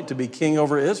shall anoint to be king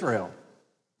over Israel.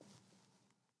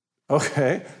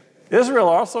 Okay, Israel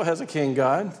also has a king,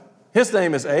 God. His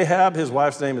name is Ahab. His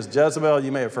wife's name is Jezebel.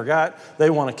 You may have forgot. They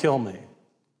want to kill me.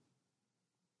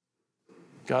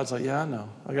 God's like, yeah, I know.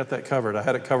 I got that covered. I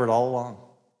had it covered all along.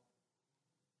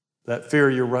 That fear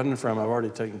you're running from, I've already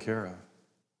taken care of.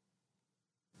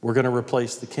 We're going to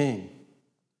replace the king.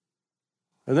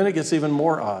 And then it gets even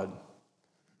more odd.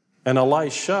 And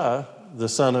Elisha, the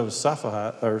son of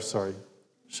Shaphat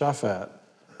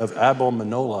of Abel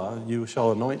Manolah, you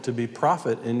shall anoint to be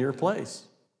prophet in your place.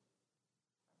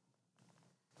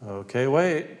 Okay,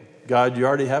 wait. God, you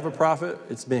already have a prophet.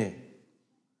 It's me.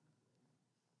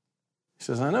 He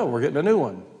says, I know, we're getting a new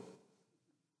one.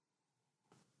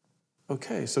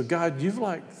 Okay, so God, you've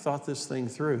thought this thing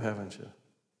through, haven't you?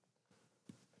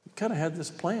 You kind of had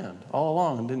this planned all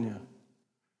along, didn't you?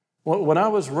 When I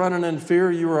was running in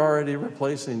fear, you were already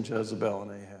replacing Jezebel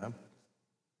and Ahab.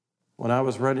 When I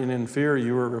was running in fear,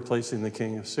 you were replacing the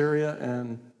king of Syria,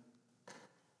 and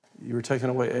you were taking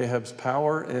away Ahab's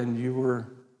power, and you were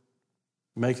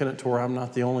making it to where I'm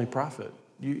not the only prophet.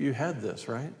 You had this,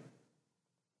 right?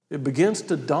 It begins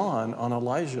to dawn on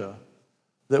Elijah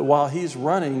that while he's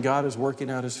running, God is working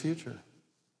out his future.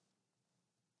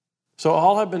 So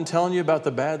all I've been telling you about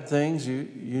the bad things, you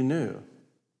knew.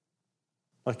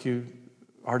 Like you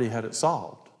already had it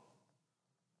solved.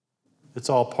 It's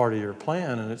all part of your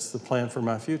plan, and it's the plan for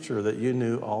my future that you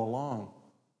knew all along.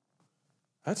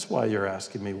 That's why you're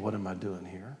asking me, what am I doing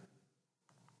here?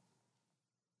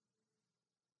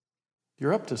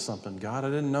 You're up to something, God. I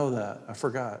didn't know that. I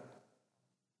forgot.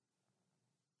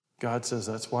 God says,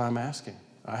 that's why I'm asking.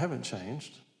 I haven't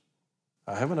changed.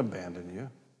 I haven't abandoned you.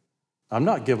 I'm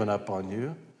not giving up on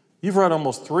you. You've run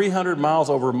almost 300 miles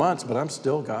over months, but I'm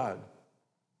still God.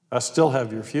 I still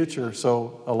have your future.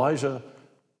 So, Elijah,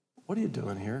 what are you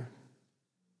doing here?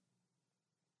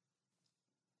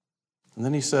 And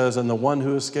then he says, and the one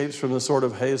who escapes from the sword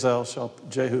of Hazael shall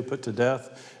Jehu put to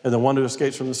death, and the one who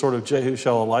escapes from the sword of Jehu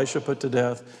shall Elisha put to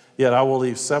death. Yet I will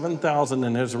leave 7,000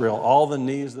 in Israel, all the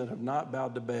knees that have not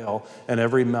bowed to Baal, and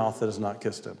every mouth that has not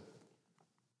kissed him.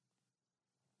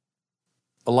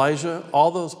 Elijah,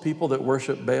 all those people that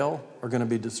worship Baal are going to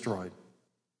be destroyed,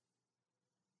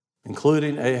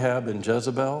 including Ahab and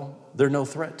Jezebel. They're no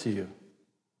threat to you.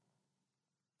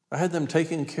 I had them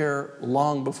taken care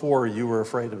long before you were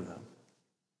afraid of them.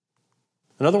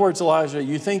 In other words, Elijah,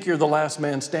 you think you're the last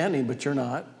man standing, but you're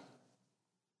not.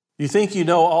 You think you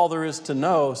know all there is to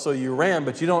know, so you ran,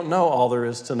 but you don't know all there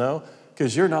is to know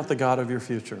because you're not the God of your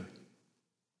future.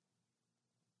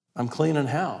 I'm cleaning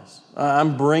house.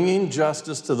 I'm bringing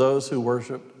justice to those who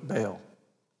worship Baal,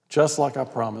 just like I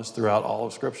promised throughout all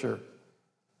of Scripture.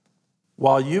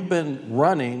 While you've been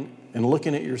running and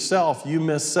looking at yourself, you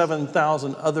missed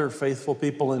 7,000 other faithful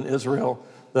people in Israel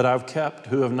that I've kept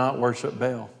who have not worshiped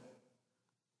Baal.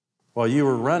 While you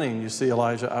were running, you see,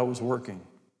 Elijah, I was working.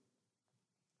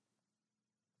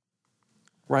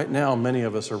 Right now, many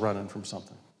of us are running from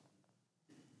something.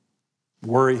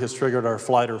 Worry has triggered our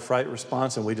flight or fright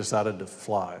response, and we decided to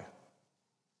fly.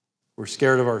 We're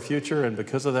scared of our future, and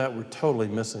because of that, we're totally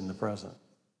missing the present.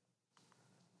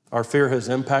 Our fear has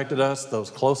impacted us, those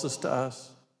closest to us,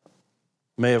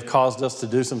 may have caused us to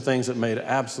do some things that made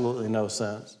absolutely no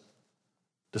sense.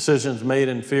 Decisions made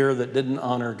in fear that didn't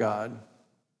honor God.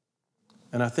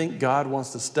 And I think God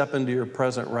wants to step into your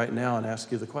present right now and ask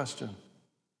you the question,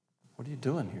 what are you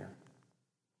doing here?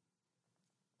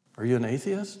 Are you an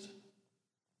atheist?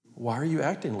 Why are you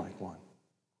acting like one?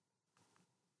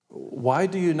 Why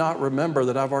do you not remember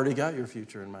that I've already got your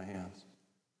future in my hands?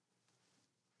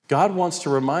 God wants to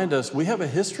remind us we have a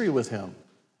history with him.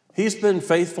 He's been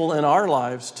faithful in our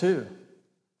lives too.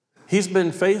 He's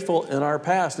been faithful in our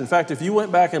past. In fact, if you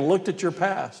went back and looked at your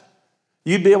past,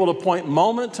 you'd be able to point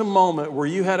moment to moment where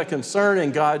you had a concern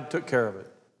and God took care of it.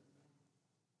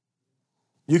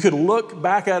 You could look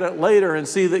back at it later and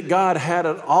see that God had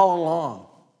it all along.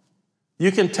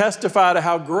 You can testify to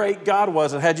how great God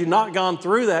was, and had you not gone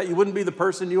through that, you wouldn't be the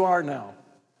person you are now.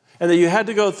 And that you had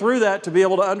to go through that to be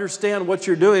able to understand what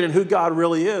you're doing and who God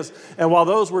really is. And while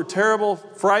those were terrible,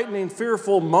 frightening,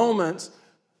 fearful moments,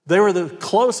 they were the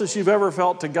closest you've ever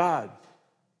felt to God.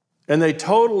 And they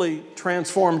totally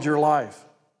transformed your life.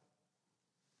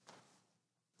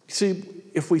 See,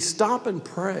 if we stop and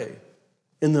pray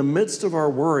in the midst of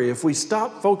our worry, if we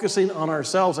stop focusing on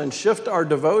ourselves and shift our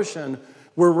devotion,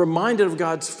 we're reminded of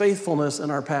God's faithfulness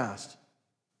in our past.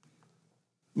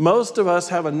 Most of us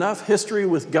have enough history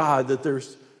with God that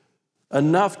there's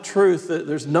enough truth that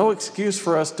there's no excuse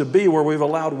for us to be where we've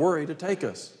allowed worry to take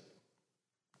us.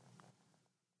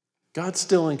 God's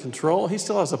still in control. He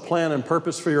still has a plan and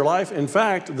purpose for your life. In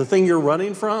fact, the thing you're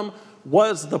running from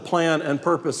was the plan and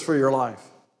purpose for your life.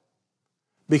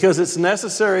 Because it's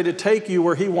necessary to take you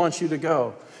where he wants you to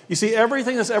go. You see,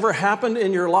 everything that's ever happened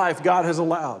in your life, God has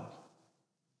allowed.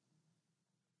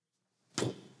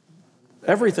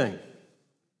 Everything.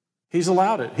 He's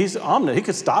allowed it. He's omniscient. He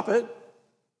could stop it.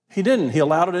 He didn't. He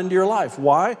allowed it into your life.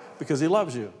 Why? Because he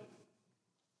loves you.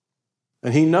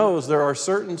 And he knows there are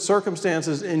certain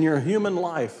circumstances in your human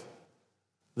life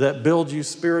that build you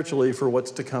spiritually for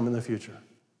what's to come in the future.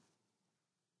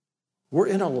 We're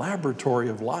in a laboratory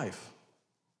of life.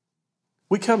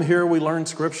 We come here, we learn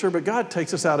Scripture, but God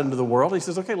takes us out into the world. He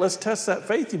says, okay, let's test that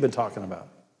faith you've been talking about.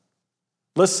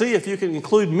 Let's see if you can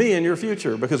include me in your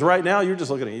future, because right now you're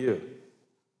just looking at you.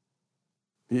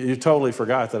 You totally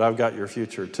forgot that I've got your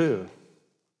future too.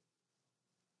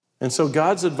 And so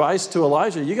God's advice to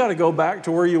Elijah, you got to go back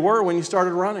to where you were when you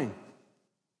started running.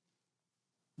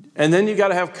 And then you got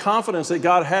to have confidence that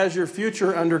God has your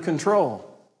future under control.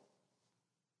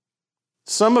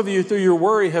 Some of you, through your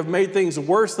worry, have made things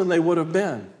worse than they would have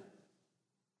been.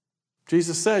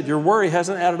 Jesus said, your worry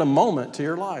hasn't added a moment to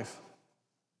your life,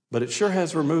 but it sure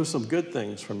has removed some good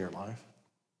things from your life.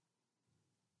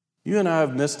 You and I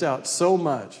have missed out so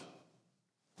much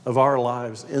of our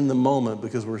lives in the moment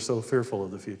because we're so fearful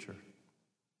of the future.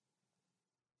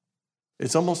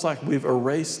 It's almost like we've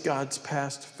erased God's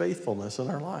past faithfulness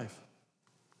in our life.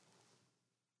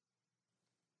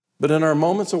 But in our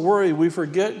moments of worry, we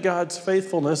forget God's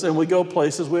faithfulness and we go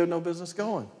places we have no business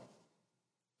going.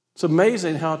 It's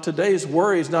amazing how today's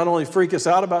worries not only freak us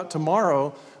out about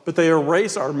tomorrow, but they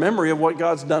erase our memory of what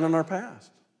God's done in our past.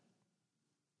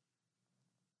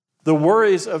 The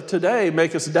worries of today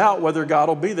make us doubt whether God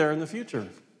will be there in the future.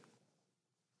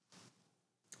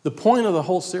 The point of the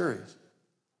whole series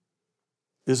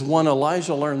is one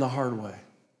Elijah learned the hard way.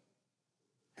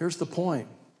 Here's the point.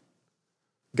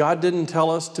 God didn't tell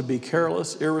us to be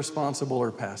careless, irresponsible,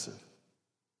 or passive.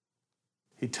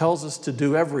 He tells us to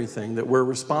do everything that we're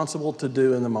responsible to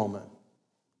do in the moment.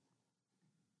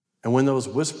 And when those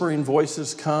whispering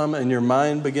voices come and your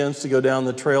mind begins to go down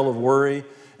the trail of worry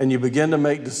and you begin to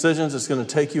make decisions that's going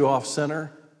to take you off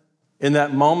center, in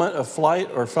that moment of flight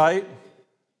or fight,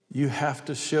 you have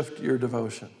to shift your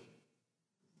devotion.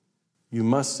 You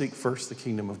must seek first the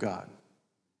kingdom of God.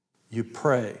 You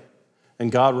pray.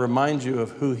 And God reminds you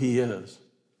of who he is,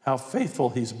 how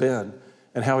faithful he's been,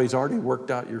 and how he's already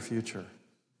worked out your future.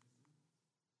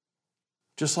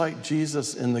 Just like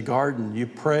Jesus in the garden, you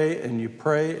pray and you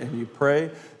pray and you pray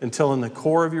until in the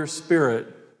core of your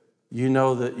spirit, you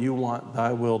know that you want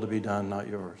thy will to be done, not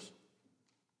yours.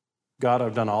 God,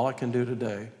 I've done all I can do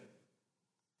today.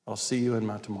 I'll see you in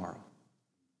my tomorrow.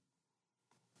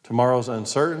 Tomorrow's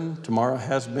uncertain. Tomorrow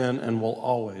has been and will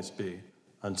always be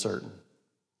uncertain.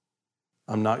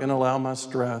 I'm not going to allow my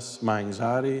stress, my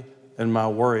anxiety, and my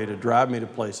worry to drive me to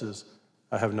places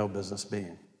I have no business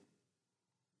being.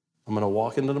 I'm going to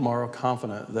walk into tomorrow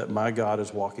confident that my God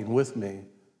is walking with me,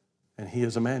 and He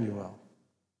is Emmanuel.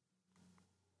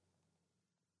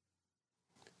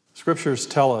 Scriptures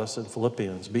tell us in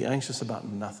Philippians, be anxious about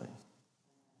nothing,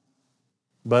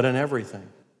 but in everything,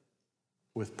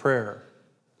 with prayer,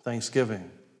 thanksgiving,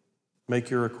 make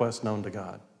your requests known to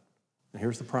God. And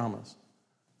here's the promise.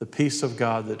 The peace of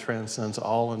God that transcends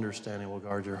all understanding will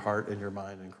guard your heart and your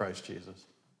mind in Christ Jesus.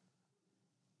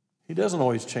 He doesn't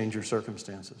always change your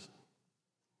circumstances,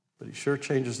 but He sure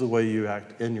changes the way you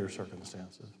act in your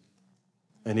circumstances.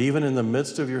 And even in the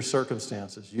midst of your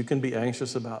circumstances, you can be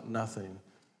anxious about nothing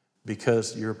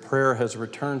because your prayer has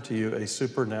returned to you a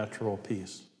supernatural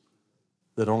peace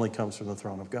that only comes from the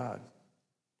throne of God.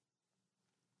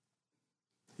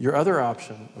 Your other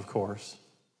option, of course,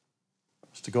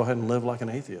 is to go ahead and live like an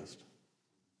atheist.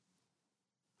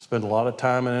 Spend a lot of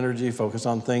time and energy, focus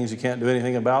on things you can't do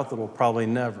anything about that will probably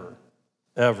never,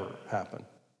 ever happen.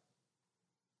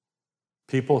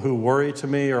 People who worry to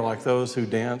me are like those who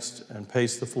danced and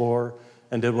paced the floor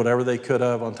and did whatever they could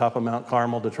have on top of Mount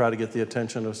Carmel to try to get the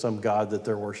attention of some God that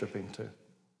they're worshiping to. Have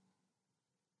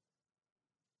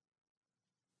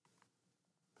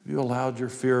you allowed your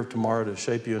fear of tomorrow to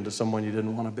shape you into someone you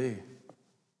didn't want to be?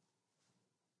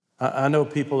 I know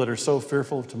people that are so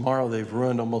fearful of tomorrow, they've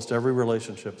ruined almost every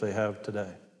relationship they have today.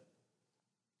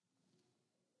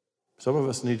 Some of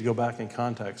us need to go back and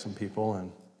contact some people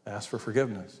and ask for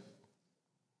forgiveness.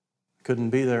 I couldn't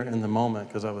be there in the moment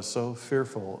because I was so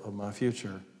fearful of my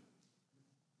future.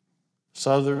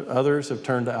 Others have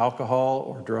turned to alcohol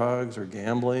or drugs or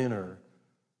gambling or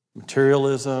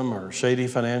materialism or shady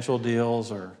financial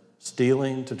deals or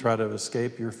stealing to try to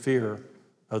escape your fear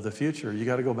of the future. You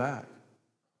got to go back.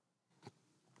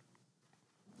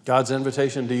 God's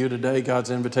invitation to you today, God's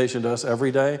invitation to us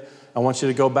every day, I want you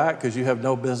to go back because you have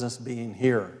no business being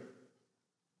here.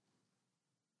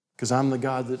 Because I'm the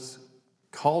God that's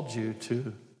called you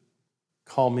to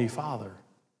call me Father.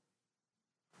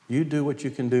 You do what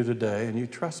you can do today and you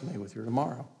trust me with your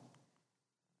tomorrow.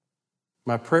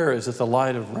 My prayer is that the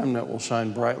light of Remnant will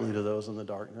shine brightly to those in the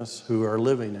darkness who are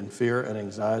living in fear and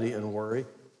anxiety and worry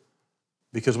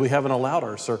because we haven't allowed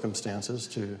our circumstances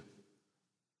to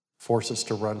force us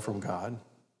to run from God.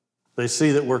 They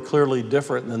see that we're clearly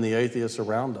different than the atheists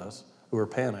around us who are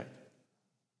panicked.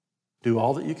 Do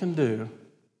all that you can do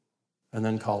and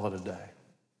then call it a day.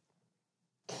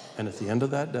 And at the end of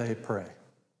that day, pray.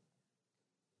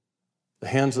 The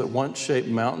hands that once shaped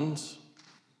mountains,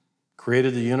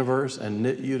 created the universe, and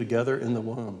knit you together in the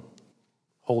womb,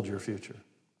 hold your future.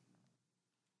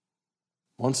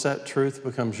 Once that truth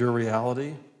becomes your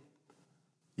reality,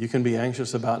 you can be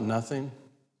anxious about nothing,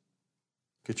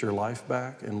 get your life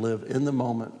back, and live in the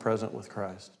moment present with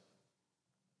Christ.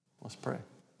 Let's pray.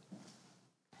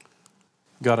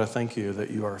 God, I thank you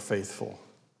that you are faithful.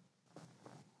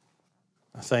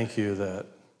 I thank you that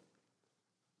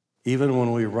even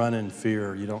when we run in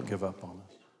fear, you don't give up on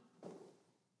us.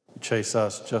 You chase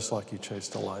us just like you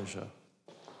chased Elijah.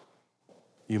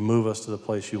 You move us to the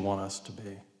place you want us to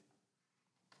be.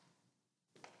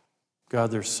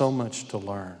 God, there's so much to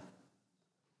learn.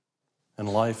 And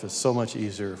life is so much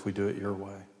easier if we do it your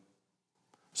way.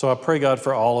 So I pray, God,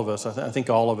 for all of us. I think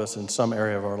all of us in some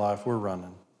area of our life, we're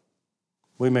running.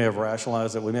 We may have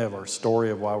rationalized it. We may have our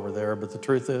story of why we're there. But the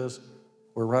truth is,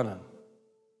 we're running.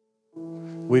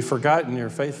 We've forgotten your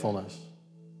faithfulness.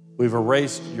 We've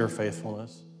erased your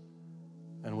faithfulness.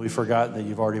 And we've forgotten that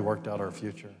you've already worked out our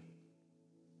future.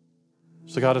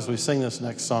 So God, as we sing this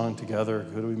next song together,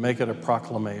 could we make it a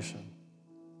proclamation?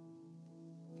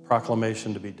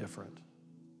 Proclamation to be different.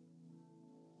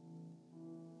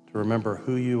 To remember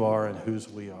who you are and whose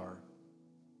we are.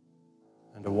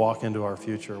 And to walk into our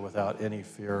future without any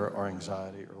fear or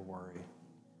anxiety or worry.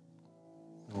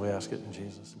 And we ask it in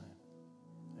Jesus' name.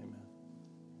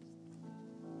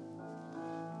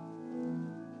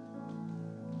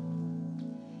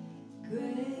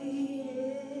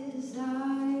 Great is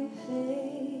thy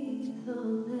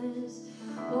faithfulness,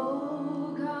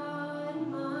 O God,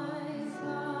 my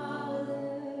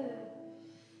Father.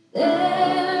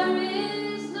 There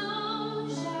is no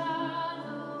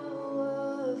shadow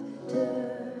of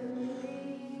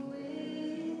turning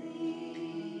with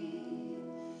thee.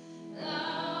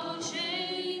 Thou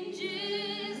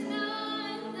changest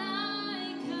not,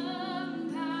 thy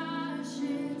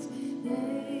compassions,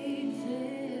 they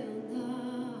fail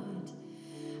not.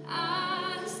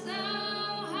 As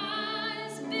thou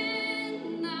hast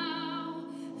been, thou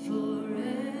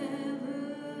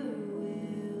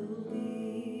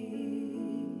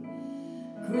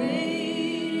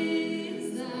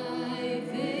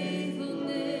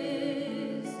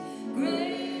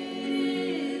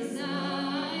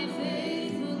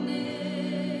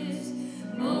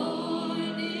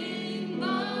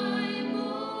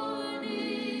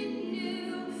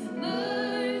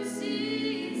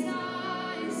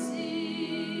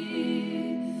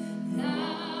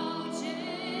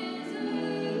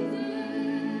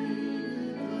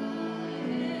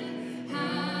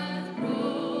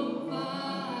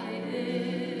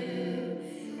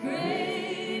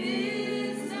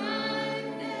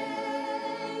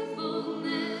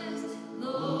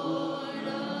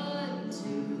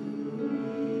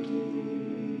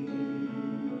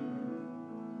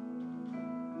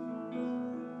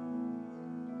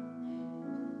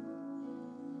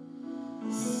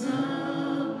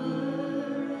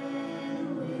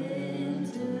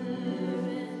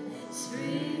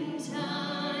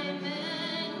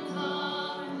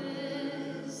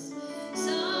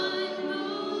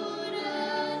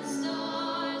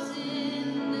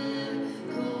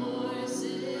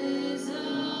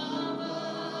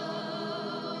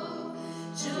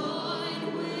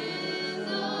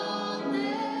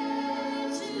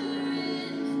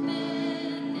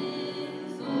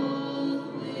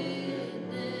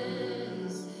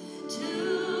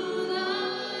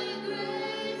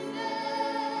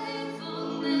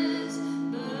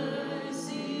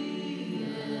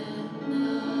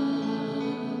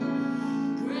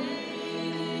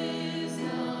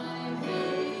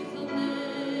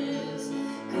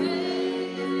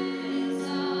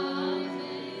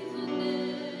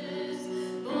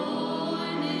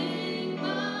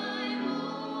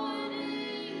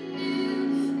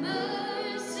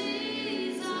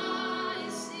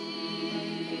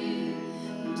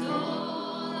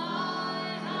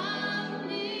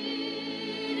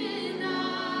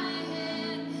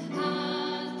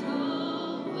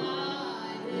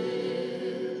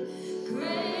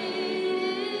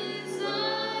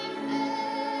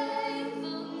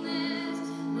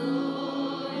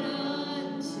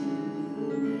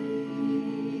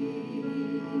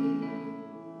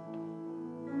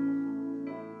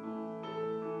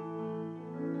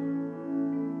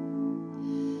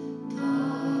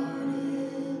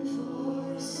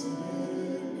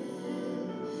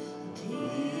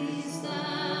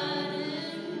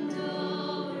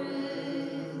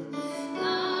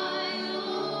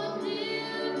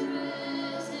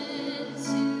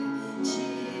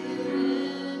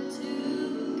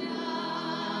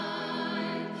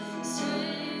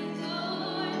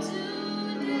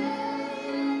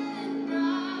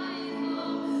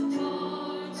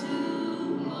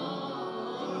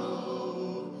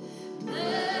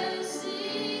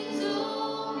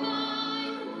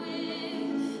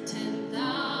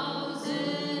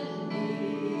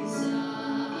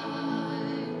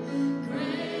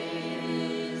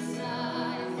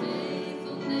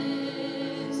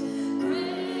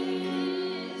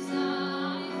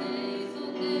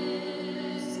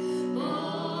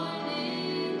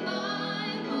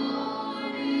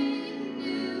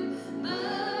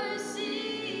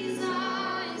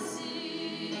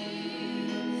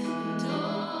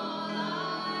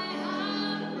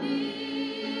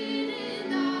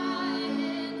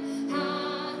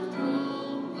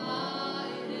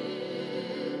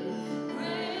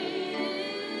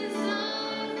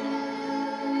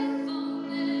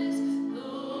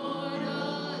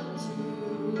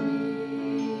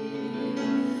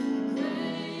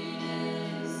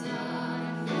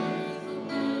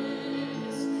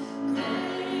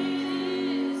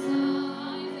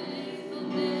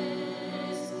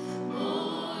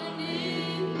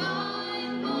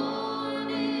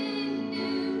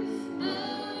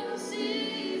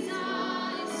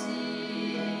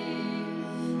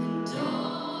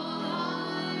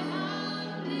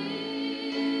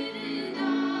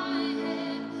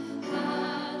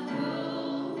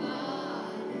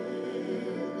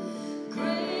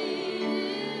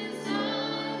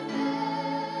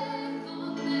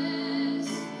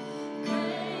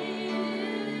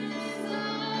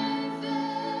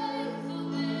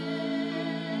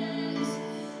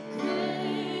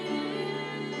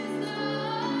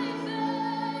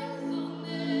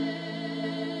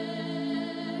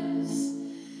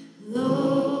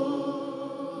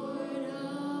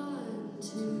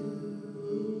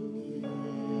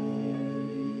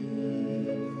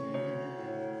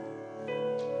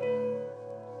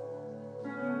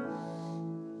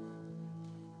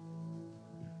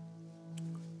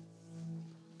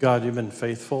God, you've been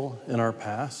faithful in our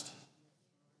past.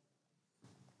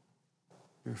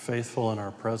 You're faithful in our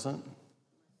present.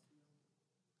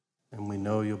 And we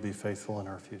know you'll be faithful in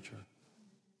our future.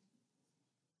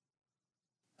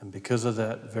 And because of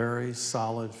that very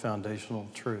solid foundational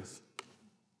truth,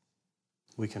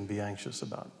 we can be anxious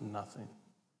about nothing.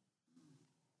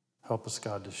 Help us,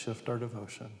 God, to shift our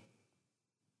devotion.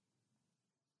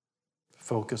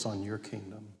 Focus on your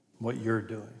kingdom, what you're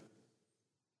doing.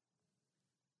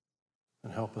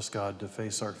 And help us, God, to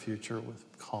face our future with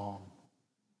calm,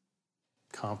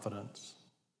 confidence,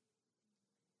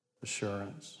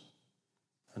 assurance.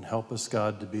 And help us,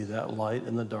 God, to be that light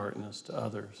in the darkness to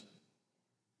others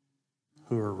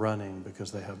who are running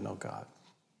because they have no God.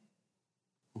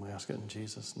 And we ask it in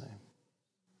Jesus' name.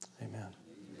 Amen.